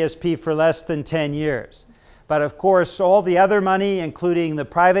the RDSP for less than 10 years. But of course, all the other money, including the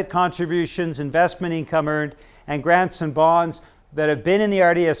private contributions, investment income earned, and grants and bonds that have been in the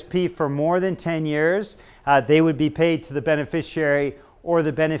RDSP for more than 10 years, they would be paid to the beneficiary or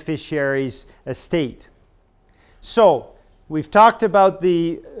the beneficiary's estate. So, we've talked about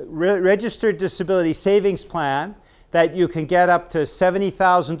the Registered Disability Savings Plan, that you can get up to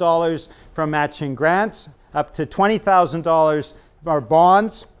 $70,000 from matching grants, up to $20,000 for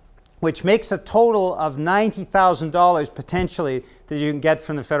bonds, which makes a total of $90,000 potentially that you can get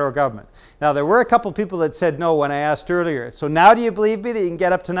from the federal government. Now, there were a couple people that said no when I asked earlier. So now do you believe me that you can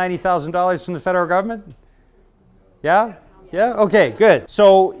get up to $90,000 from the federal government? Yeah? Yeah? Okay, good.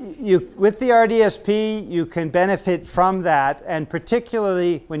 So with the RDSP, you can benefit from that. And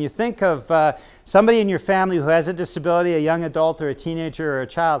particularly when you think of somebody in your family who has a disability, a young adult or a teenager or a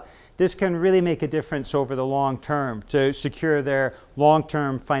child, this can really make a difference over the long term to secure their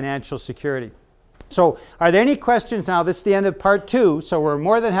long-term financial security. So are there any questions now? This is the end of part 2, so we're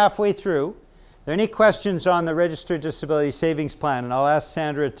more than halfway through. Are there any questions on the Registered Disability Savings Plan? And I'll ask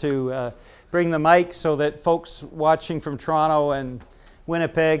Sandra to bring the mic so that folks watching from Toronto and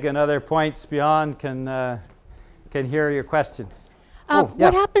Winnipeg and other points beyond can hear your questions.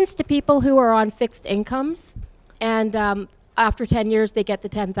 What happens to people who are on fixed incomes and after 10 years they get the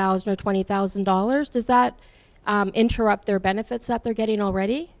 $10,000 or $20,000? Does that interrupt their benefits that they're getting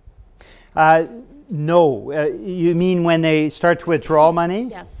already? No. You mean when they start to withdraw money?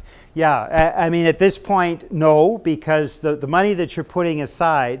 Yes. Yeah. I mean, at this point, no, because the money that you're putting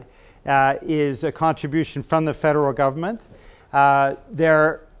aside is a contribution from the federal government.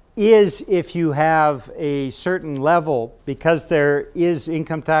 There is, if you have a certain level, because there is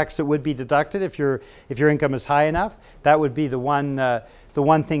income tax that would be deducted if your income is high enough, that would be the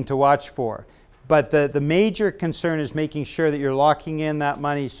one thing to watch for. But the major concern is making sure that you're locking in that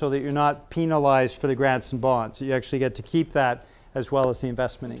money so that you're not penalized for the grants and bonds. So you actually get to keep that as well as the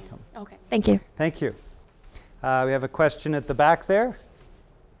investment income. Okay, thank you. Thank you. We have a question at the back there.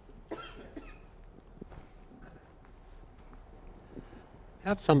 I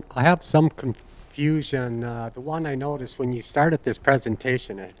have some confusion. The one I noticed when you started this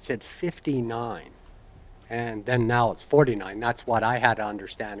presentation, it said 59, and then now it's 49. That's what I had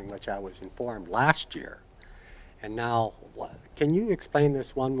understanding, which I was informed last year. And now, can you explain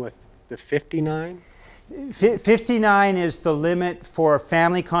this one with the 59? 59 is the limit for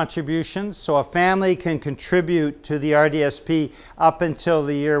family contributions. So a family can contribute to the RDSP up until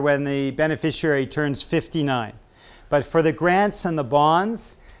the year when the beneficiary turns 59. But for the grants and the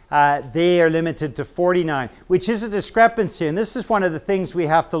bonds, they are limited to 49, which is a discrepancy. And this is one of the things we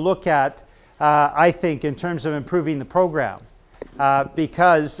have to look at, I think, in terms of improving the program.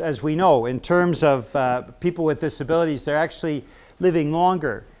 Because, as we know, in terms of people with disabilities, they're actually living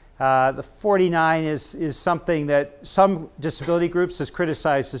longer. The 49 is something that some disability groups has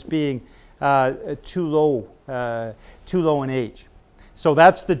criticized as being too low in age. So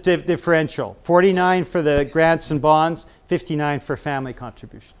that's the differential. 49 for the grants and bonds, 59 for family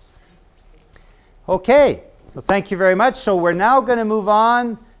contributions. Okay, well, thank you very much. So we're now going to move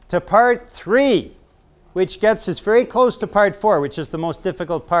on to part 3, which gets us very close to part 4, which is the most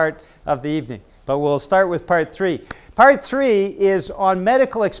difficult part of the evening. But we'll start with part 3. Part 3 is on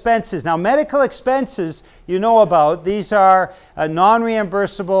medical expenses. Now, medical expenses, you know about. These are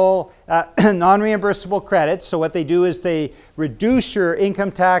non-reimbursable credits. So what they do is they reduce your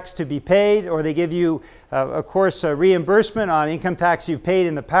income tax to be paid, or they give you, of course, a reimbursement on income tax you've paid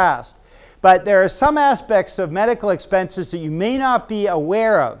in the past. But there are some aspects of medical expenses that you may not be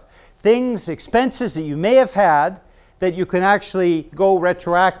aware of. Expenses that you may have had that you can actually go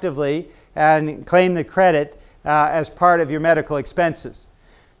retroactively and claim the credit as part of your medical expenses.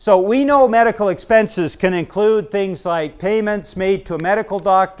 So we know medical expenses can include things like payments made to a medical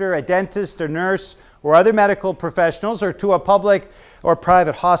doctor, a dentist, a nurse, or other medical professionals, or to a public or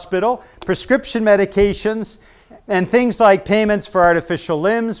private hospital, prescription medications, and things like payments for artificial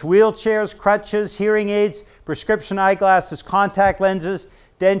limbs, wheelchairs, crutches, hearing aids, prescription eyeglasses, contact lenses,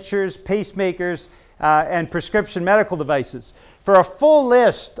 dentures, pacemakers, and prescription medical devices. For a full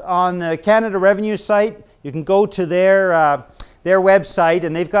list on the Canada Revenue site, you can go to their website,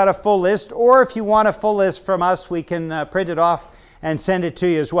 and they've got a full list. Or if you want a full list from us, we can print it off and send it to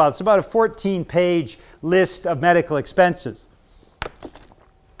you as well. It's about a 14-page list of medical expenses.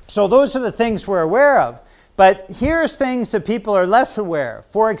 So those are the things we're aware of. But here's things that people are less aware of.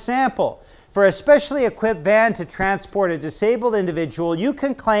 For example, for a specially equipped van to transport a disabled individual, you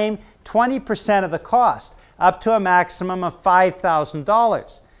can claim 20% of the cost, up to a maximum of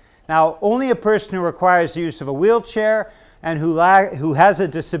 $5,000. Now, only a person who requires the use of a wheelchair and who has a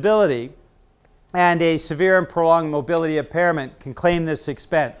disability and a severe and prolonged mobility impairment can claim this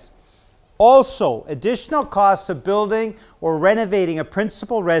expense. Also, additional costs of building or renovating a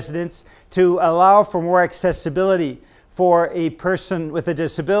principal residence to allow for more accessibility for a person with a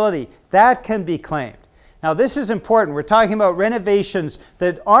disability, that can be claimed. Now, this is important. We're talking about renovations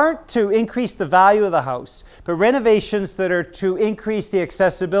that aren't to increase the value of the house, but renovations that are to increase the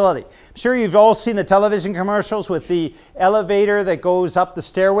accessibility. I'm sure you've all seen the television commercials with the elevator that goes up the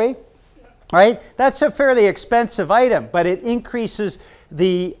stairway, right? That's a fairly expensive item, but it increases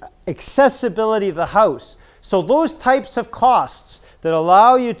the accessibility of the house. So those types of costs that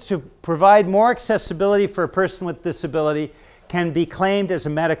allow you to provide more accessibility for a person with disability can be claimed as a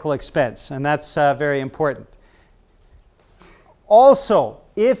medical expense, and that's very important. Also,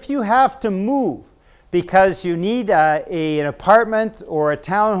 if you have to move because you need an apartment or a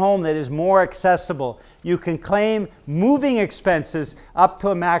townhome that is more accessible, you can claim moving expenses up to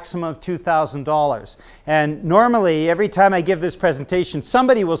a maximum of $2,000. And normally, every time I give this presentation,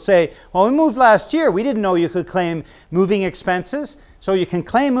 somebody will say, well, we moved last year. We didn't know you could claim moving expenses. So you can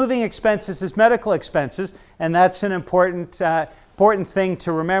claim moving expenses as medical expenses, and that's an important thing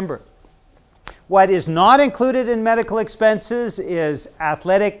to remember. What is not included in medical expenses is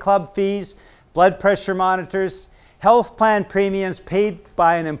athletic club fees, blood pressure monitors, health plan premiums paid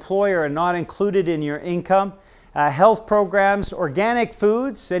by an employer and not included in your income, health programs, organic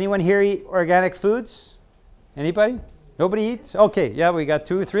foods. Anyone here eat organic foods? Anybody? Nobody eats? Okay, yeah, we got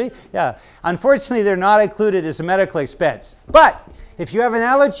 2 or 3. Yeah. Unfortunately, they're not included as a medical expense. But if you have an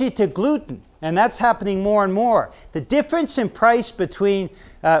allergy to gluten, and that's happening more and more, the difference in price between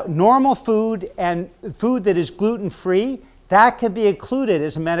normal food and food that is gluten-free, that can be included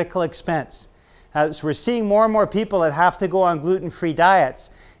as a medical expense. So we're seeing more and more people that have to go on gluten-free diets.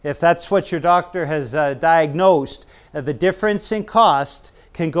 If that's what your doctor has diagnosed, the difference in cost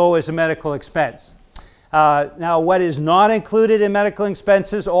can go as a medical expense. Now, what is not included in medical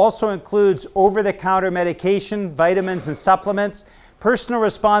expenses also includes over-the-counter medication, vitamins and supplements, personal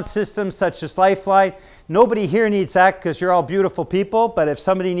response systems such as Lifeline. Nobody here needs that because you're all beautiful people, but if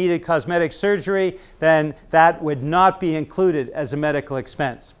somebody needed cosmetic surgery, then that would not be included as a medical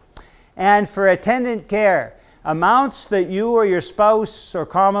expense. And for attendant care, amounts that you or your spouse or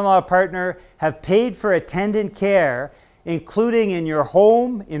common law partner have paid for attendant care, including in your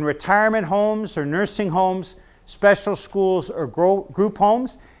home, in retirement homes or nursing homes, special schools or group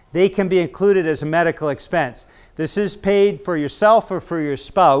homes, they can be included as a medical expense. This is paid for yourself or for your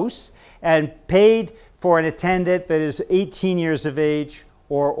spouse and paid for an attendant that is 18 years of age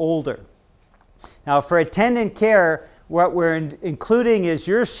or older. Now, for attendant care, what we're including is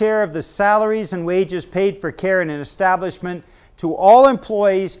your share of the salaries and wages paid for care in an establishment to all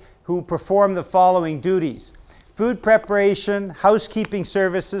employees who perform the following duties: food preparation, housekeeping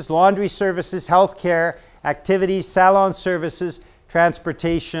services, laundry services, health care, activities, salon services,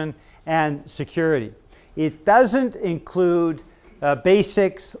 transportation, and security. It doesn't include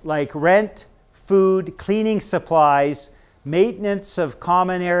basics like rent, food, cleaning supplies, maintenance of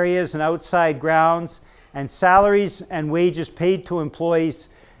common areas and outside grounds, and salaries and wages paid to employees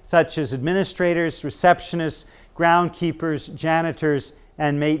such as administrators, receptionists, groundkeepers, janitors,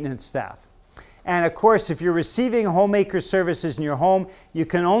 and maintenance staff. And of course, if you're receiving homemaker services in your home, you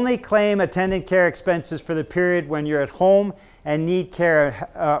can only claim attendant care expenses for the period when you're at home and need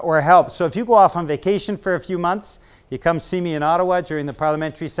care or help. So if you go off on vacation for a few months, you come see me in Ottawa during the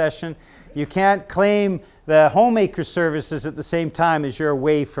parliamentary session, you can't claim the homemaker services at the same time as you're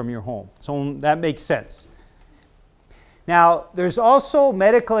away from your home. So that makes sense. Now, there's also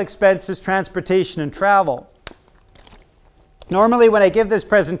medical expenses, transportation, and travel. Normally, when I give this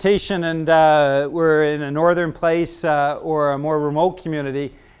presentation and we're in a northern place or a more remote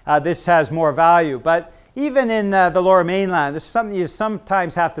community, this has more value. But even in the Lower Mainland, this is something you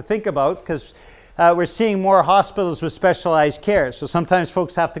sometimes have to think about because we're seeing more hospitals with specialized care. So sometimes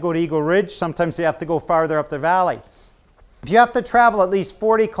folks have to go to Eagle Ridge, sometimes they have to go farther up the valley. If you have to travel at least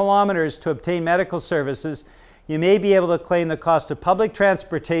 40 kilometers to obtain medical services, you may be able to claim the cost of public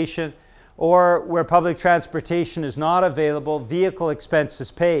transportation, or where public transportation is not available, vehicle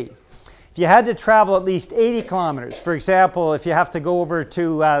expenses paid. If you had to travel at least 80 kilometers, for example, if you have to go over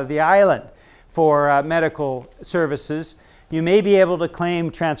to the island for medical services, you may be able to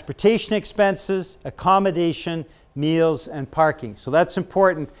claim transportation expenses, accommodation, meals, and parking. So that's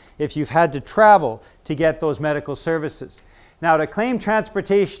important if you've had to travel to get those medical services. Now, to claim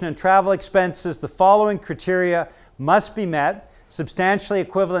transportation and travel expenses, the following criteria must be met. Substantially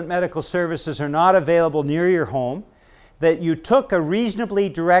equivalent medical services are not available near your home. That you took a reasonably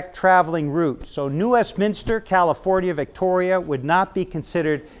direct traveling route. So New Westminster, California, Victoria would not be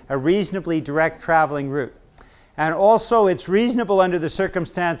considered a reasonably direct traveling route. And also, it's reasonable under the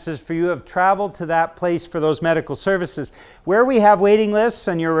circumstances for you to have traveled to that place for those medical services. Where we have waiting lists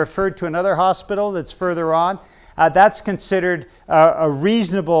and you're referred to another hospital that's further on, that's considered a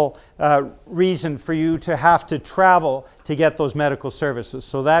reasonable reason for you to have to travel to get those medical services.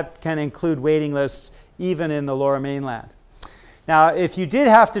 So that can include waiting lists even in the Lower Mainland. Now, if you did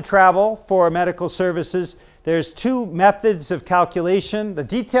have to travel for medical services, there's two methods of calculation. The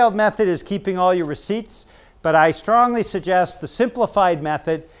detailed method is keeping all your receipts, but I strongly suggest the simplified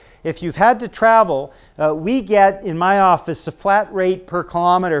method. If you've had to travel, we get in my office a flat rate per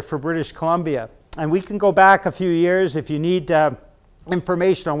kilometer for British Columbia. And we can go back a few years if you need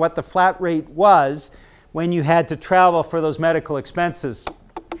information on what the flat rate was when you had to travel for those medical expenses.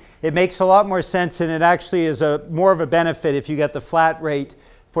 It makes a lot more sense, and it actually is more of a benefit if you get the flat rate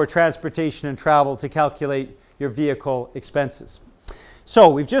for transportation and travel to calculate your vehicle expenses. So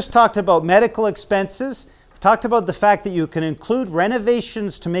we've just talked about medical expenses. Talked about the fact that you can include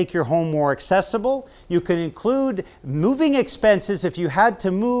renovations to make your home more accessible. You can include moving expenses if you had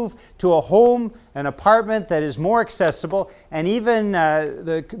to move to a home, an apartment that is more accessible, and even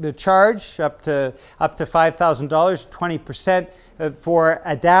the charge up to $5,000, 20% for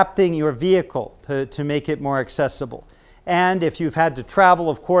adapting your vehicle to make it more accessible. And if you've had to travel,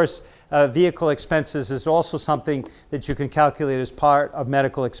 of course, vehicle expenses is also something that you can calculate as part of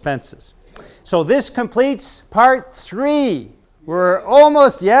medical expenses. So this completes part 3. We're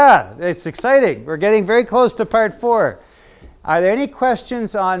almost, yeah, it's exciting. We're getting very close to part 4. Are there any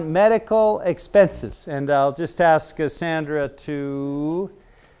questions on medical expenses? And I'll just ask Sandra to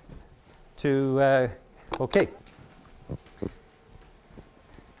okay.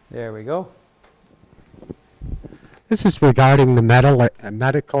 There we go. This is regarding the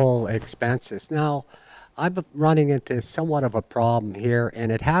medical expenses. Now, I'm running into somewhat of a problem here,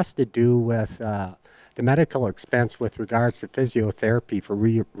 and it has to do with the medical expense with regards to physiotherapy for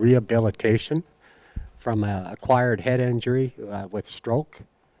rehabilitation from an acquired head injury with stroke.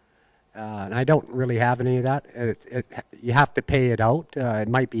 And I don't really have any of that. You have to pay it out. It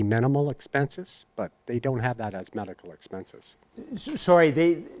might be minimal expenses, but they don't have that as medical expenses.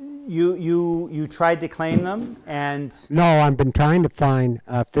 Sorry, you tried to claim them, and no, I've been trying to find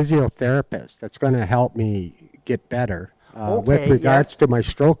a physiotherapist that's going to help me get better with regards to my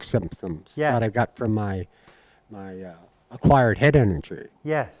stroke symptoms that I got from my acquired head injury.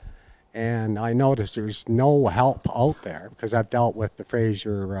 Yes. And I noticed there's no help out there because I've dealt with the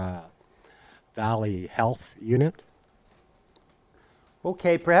Fraser Valley Health Unit.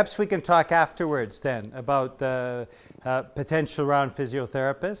 Okay, perhaps we can talk afterwards then about the potential around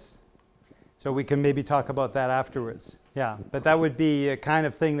physiotherapists. So we can maybe talk about that afterwards. Yeah, but that would be a kind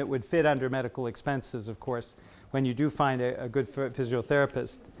of thing that would fit under medical expenses, of course, when you do find a good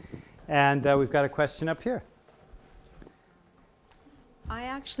physiotherapist. And we've got a question up here. I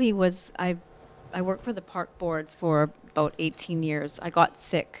actually I worked for the park board for about 18 years. I got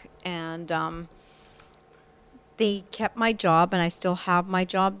sick, and they kept my job, and I still have my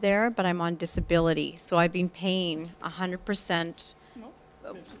job there, but I'm on disability. So I've been paying 100%.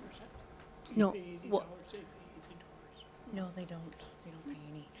 No, well, no, they don't. They don't pay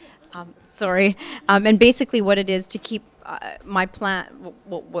any. Sorry. And basically what it is to keep my plan,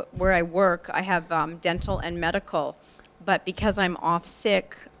 where I work, I have dental and medical. But because I'm off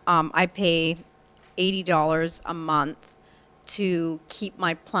sick, I pay $80 a month to keep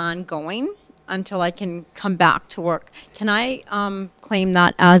my plan going until I can come back to work. Can I claim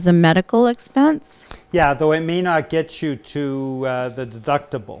that as a medical expense? Yeah, though it may not get you to the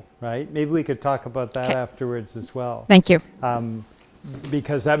deductible, right? Maybe we could talk about that afterwards as well. Thank you.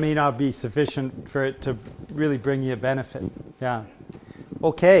 Because that may not be sufficient for it to really bring you a benefit. Yeah.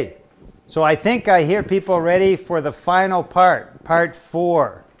 Okay. So I think I hear people ready for the final part, part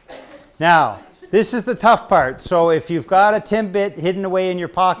 4. Now, this is the tough part. So if you've got a Timbit hidden away in your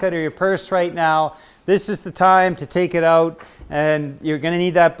pocket or your purse right now, this is the time to take it out, and you're going to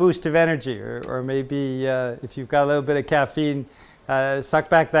need that boost of energy. Or maybe if you've got a little bit of caffeine, suck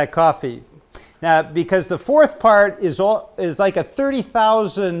back that coffee. Now, because the fourth part is like a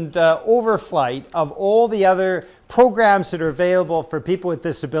 30,000 overflight of all the other programs that are available for people with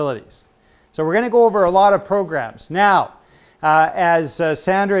disabilities. So we're going to go over a lot of programs. Now, as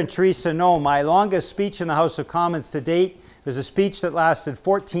Sandra and Teresa know, my longest speech in the House of Commons to date was a speech that lasted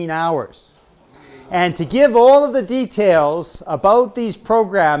 14 hours. And to give all of the details about these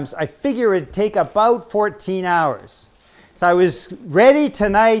programs, I figure it would take about 14 hours. So I was ready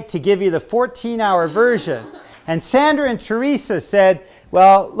tonight to give you the 14-hour version. And Sandra and Teresa said,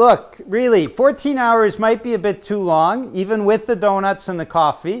 well, look, really, 14 hours might be a bit too long, even with the donuts and the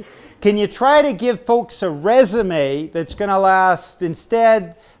coffee. Can you try to give folks a resume that's going to last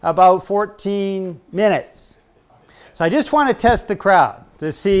instead about 14 minutes? So I just want to test the crowd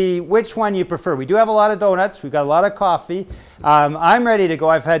to see which one you prefer. We do have a lot of donuts. We've got a lot of coffee. I'm ready to go.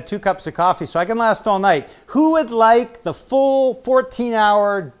 I've had 2 cups of coffee, so I can last all night. Who would like the full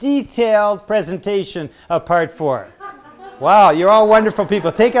 14-hour detailed presentation of part 4? Wow, you're all wonderful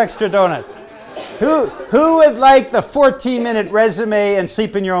people. Take extra donuts. Who would like the 14-minute resume and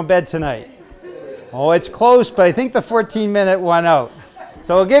sleep in your own bed tonight? Oh, it's close, but I think the 14-minute won out.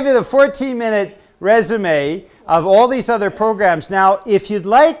 So we'll give you the 14-minute resume of all these other programs. Now, if you'd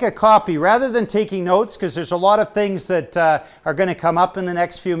like a copy, rather than taking notes, because there's a lot of things that are going to come up in the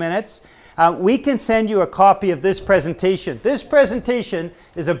next few minutes, we can send you a copy of this presentation. This presentation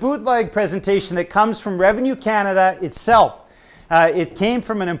is a bootleg presentation that comes from Revenue Canada itself. It came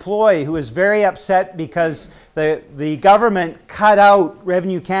from an employee who was very upset because the government cut out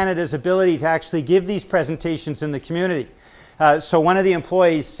Revenue Canada's ability to actually give these presentations in the community. So one of the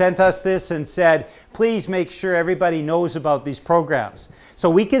employees sent us this and said, please make sure everybody knows about these programs. So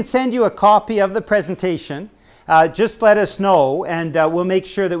we can send you a copy of the presentation. Just let us know, and we'll make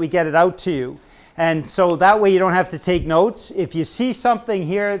sure that we get it out to you. And so that way you don't have to take notes. If you see something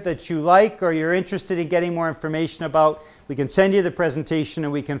here that you like or you're interested in getting more information about, we can send you the presentation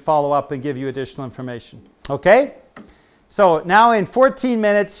and we can follow up and give you additional information. Okay? So now in 14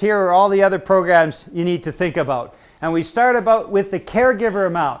 minutes, here are all the other programs you need to think about. And we start with the caregiver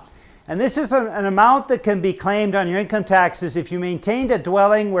amount. And this is an amount that can be claimed on your income taxes if you maintained a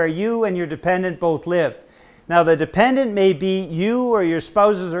dwelling where you and your dependent both lived. Now, the dependent may be you or your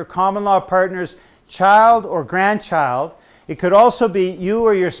spouses or common law partners, child or grandchild. It could also be you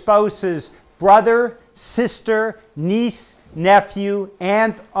or your spouse's brother, sister, niece, nephew,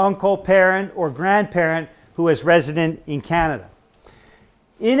 aunt, uncle, parent, or grandparent who is resident in Canada.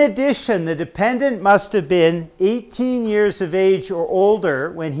 In addition, the dependent must have been 18 years of age or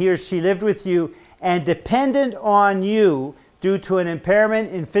older when he or she lived with you and dependent on you due to an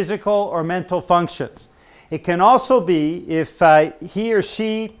impairment in physical or mental functions. It can also be if he or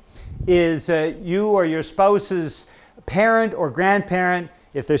she is you or your spouse's parent or grandparent.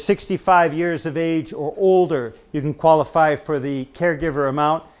 If they're 65 years of age or older, you can qualify for the caregiver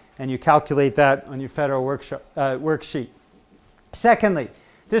amount, and you calculate that on your federal worksheet. Secondly,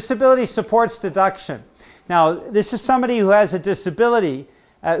 disability supports deduction. Now, this is somebody who has a disability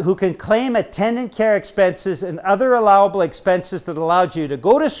who can claim attendant care expenses and other allowable expenses that allowed you to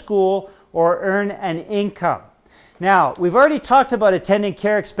go to school or earn an income. Now, we've already talked about attendant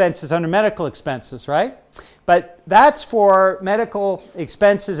care expenses under medical expenses, right? But that's for medical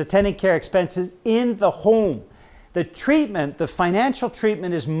expenses, attendant care expenses in the home. The treatment, the financial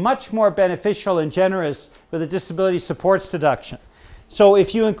treatment, is much more beneficial and generous with a disability supports deduction. So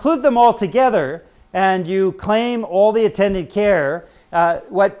if you include them all together and you claim all the attendant care,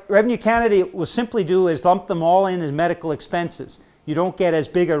 what Revenue Canada will simply do is lump them all in as medical expenses. You don't get as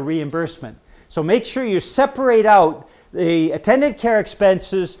big a reimbursement. So make sure you separate out the attendant care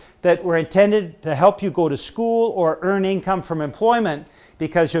expenses that were intended to help you go to school or earn income from employment,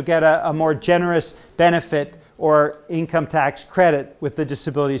 because you'll get a more generous benefit or income tax credit with the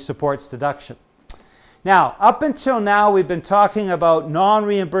disability supports deduction. Now, up until now, we've been talking about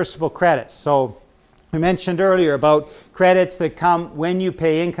non-reimbursable credits. So we mentioned earlier about credits that come when you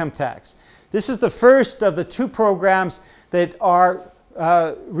pay income tax. This is the first of the two programs that are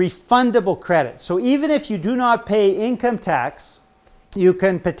refundable credits. So even if you do not pay income tax, you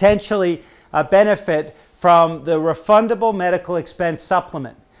can potentially benefit from the refundable medical expense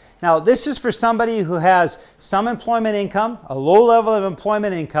supplement. Now, this is for somebody who has some employment income, a low level of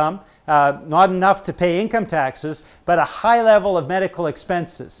employment income, not enough to pay income taxes, but a high level of medical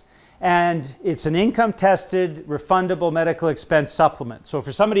expenses. And it's an income-tested, refundable medical expense supplement. So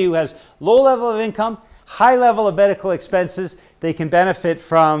for somebody who has low level of income, high level of medical expenses, they can benefit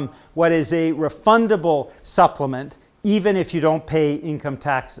from what is a refundable supplement, even if you don't pay income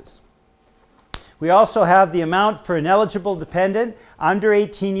taxes. We also have the amount for an eligible dependent under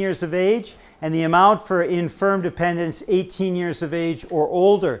 18 years of age and the amount for infirm dependents 18 years of age or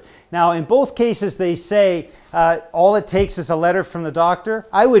older. Now, in both cases, they say all it takes is a letter from the doctor.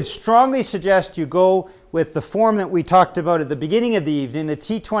 I would strongly suggest you go with the form that we talked about at the beginning of the evening, the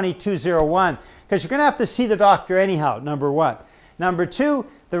T2201, because you're going to have to see the doctor anyhow, number one. Number two,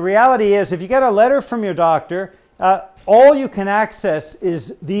 the reality is if you get a letter from your doctor, all you can access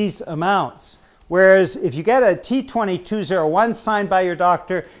is these amounts. Whereas if you get a T2201 signed by your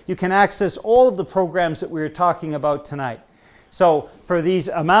doctor, you can access all of the programs that we were talking about tonight. So for these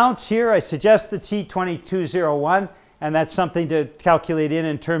amounts here, I suggest the T2201, and that's something to calculate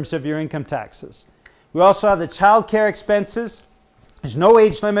in terms of your income taxes. We also have the child care expenses. There's no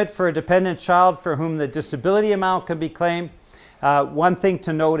age limit for a dependent child for whom the disability amount can be claimed. One thing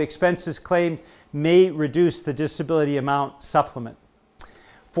to note, expenses claimed may reduce the disability amount supplement.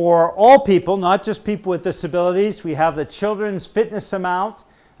 For all people, not just people with disabilities, we have the children's fitness amount,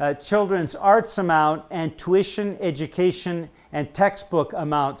 children's arts amount, and tuition, education, and textbook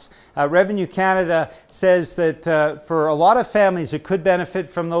amounts. Revenue Canada says that for a lot of families that could benefit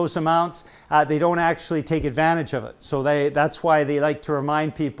from those amounts, they don't actually take advantage of it. So that's why they like to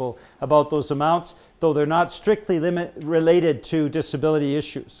remind people about those amounts, though they're not strictly related to disability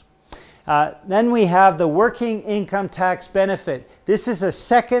issues. Then we have the working income tax benefit. This is a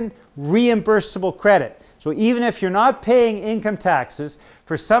second reimbursable credit. So even if you're not paying income taxes,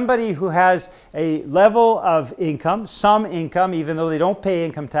 for somebody who has a level of income, some income, even though they don't pay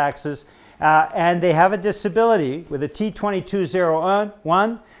income taxes, and they have a disability with a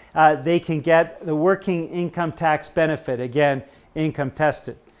T2201, they can get the working income tax benefit, again, income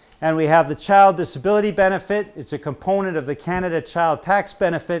tested. And we have the child disability benefit. It's a component of the Canada Child Tax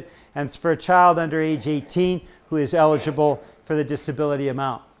Benefit, and it's for a child under age 18 who is eligible for the disability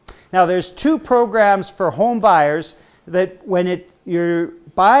amount. Now, there's two programs for home buyers that when you're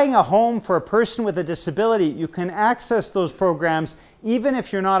buying a home for a person with a disability, you can access those programs even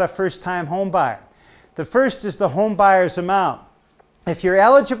if you're not a first-time home buyer. The first is the home buyer's amount. If you're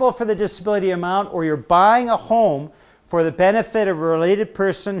eligible for the disability amount or you're buying a home for the benefit of a related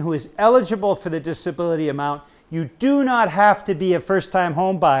person who is eligible for the disability amount, you do not have to be a first-time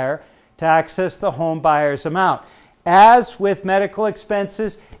home buyer to access the home buyer's amount. As with medical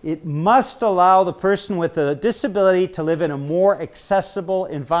expenses, it must allow the person with a disability to live in a more accessible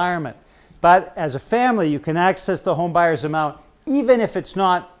environment. But as a family, you can access the home buyer's amount even if it's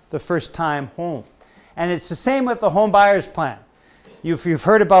not the first time home. And it's the same with the home buyer's plan. If you've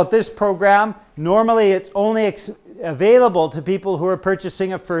heard about this program, normally it's only available to people who are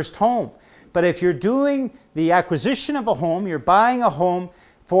purchasing a first home. But if you're doing the acquisition of a home, you're buying a home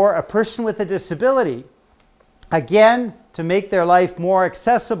for a person with a disability, again, to make their life more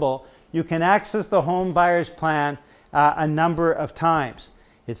accessible, you can access the home buyer's plan a number of times.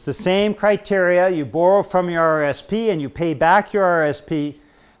 It's the same criteria. You borrow from your RRSP and you pay back your RRSP,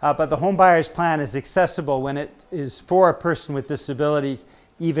 but the home buyer's plan is accessible when it is for a person with disabilities,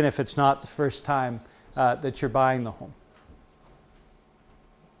 even if it's not the first time that you're buying the home.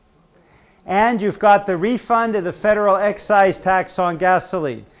 And you've got the refund of the federal excise tax on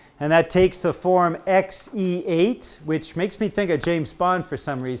gasoline. And that takes the form XE8, which makes me think of James Bond for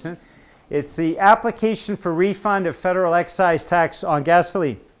some reason. It's the application for refund of federal excise tax on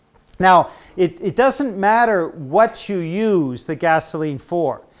gasoline. Now, it doesn't matter what you use the gasoline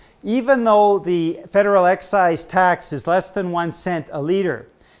for. Even though the federal excise tax is less than 1 cent a liter,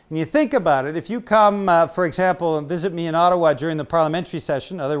 and you think about it, if you come, for example, and visit me in Ottawa during the parliamentary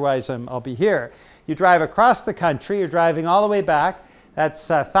session, otherwise I'll be here, you drive across the country, you're driving all the way back, that's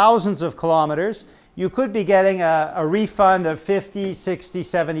thousands of kilometers, you could be getting a refund of $50,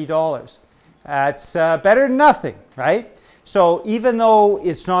 $60, $70. That's better than nothing, right? So even though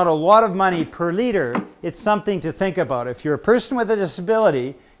it's not a lot of money per liter, it's something to think about. If you're a person with a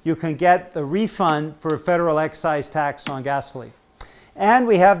disability, you can get the refund for a federal excise tax on gasoline. And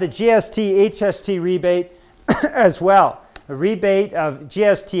we have the GST HST rebate as well. A rebate of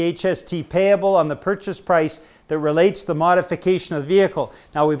GST HST payable on the purchase price that relates to the modification of the vehicle.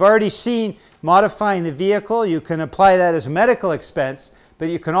 Now, we've already seen modifying the vehicle. You can apply that as a medical expense, but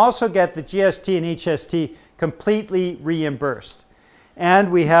you can also get the GST and HST completely reimbursed.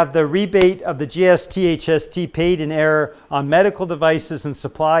 And we have the rebate of the GST HST paid in error on medical devices and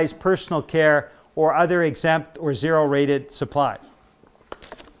supplies, personal care, or other exempt or zero-rated supplies.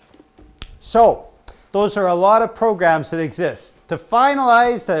 So, those are a lot of programs that exist. To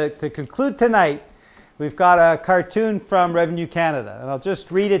finalize, to conclude tonight, we've got a cartoon from Revenue Canada, and I'll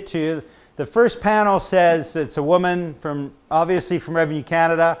just read it to you. The first panel says, it's a woman obviously from Revenue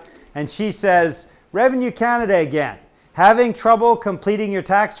Canada, and she says, Revenue Canada again, having trouble completing your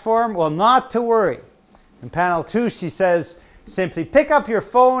tax form? Well, not to worry. In panel 2, she says, simply pick up your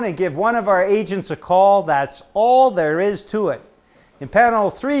phone and give one of our agents a call. That's all there is to it. In panel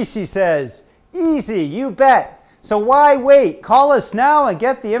 3, she says, easy, you bet. So why wait? Call us now and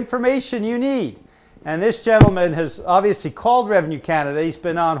get the information you need. And this gentleman has obviously called Revenue Canada. He's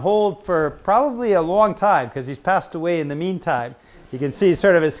been on hold for probably a long time because he's passed away in the meantime. You can see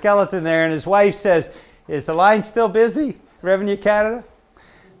sort of a skeleton there, and his wife says, is the line still busy, Revenue Canada?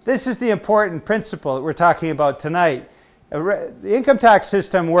 This is the important principle that we're talking about tonight. The income tax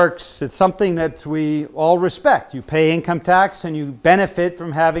system works. It's something that we all respect. You pay income tax and you benefit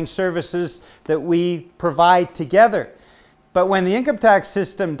from having services that we provide together. But when the income tax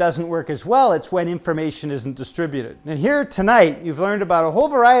system doesn't work as well, it's when information isn't distributed. And here tonight, you've learned about a whole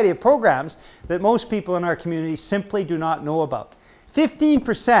variety of programs that most people in our community simply do not know about.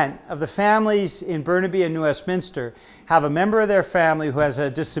 15% of the families in Burnaby and New Westminster have a member of their family who has a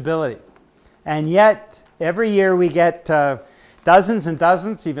disability. And yet, every year we get dozens and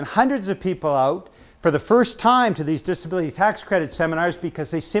dozens, even hundreds of people out for the first time to these disability tax credit seminars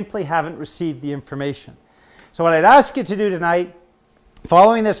because they simply haven't received the information. So what I'd ask you to do tonight,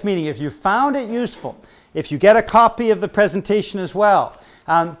 following this meeting, if you found it useful, if you get a copy of the presentation as well,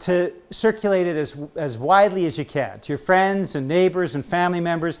 to circulate it as widely as you can to your friends and neighbors and family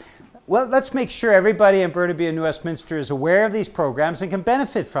members. Well, let's make sure everybody in Burnaby and New Westminster is aware of these programs and can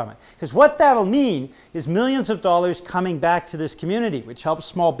benefit from it. Because what that'll mean is millions of dollars coming back to this community, which helps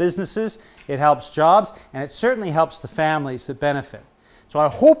small businesses, it helps jobs, and it certainly helps the families that benefit. So I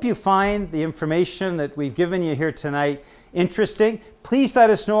hope you find the information that we've given you here tonight interesting. Please let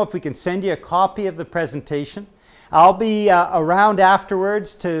us know if we can send you a copy of the presentation. I'll be around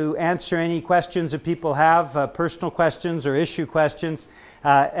afterwards to answer any questions that people have, personal questions or issue questions.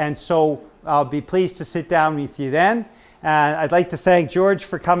 And so I'll be pleased to sit down with you then. And I'd like to thank George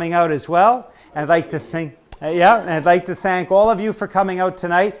for coming out as well. And I'd like to thank all of you for coming out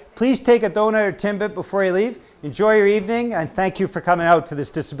tonight. Please take a donut or Timbit before you leave. Enjoy your evening, and thank you for coming out to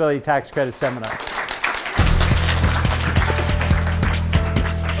this Disability Tax Credit Seminar.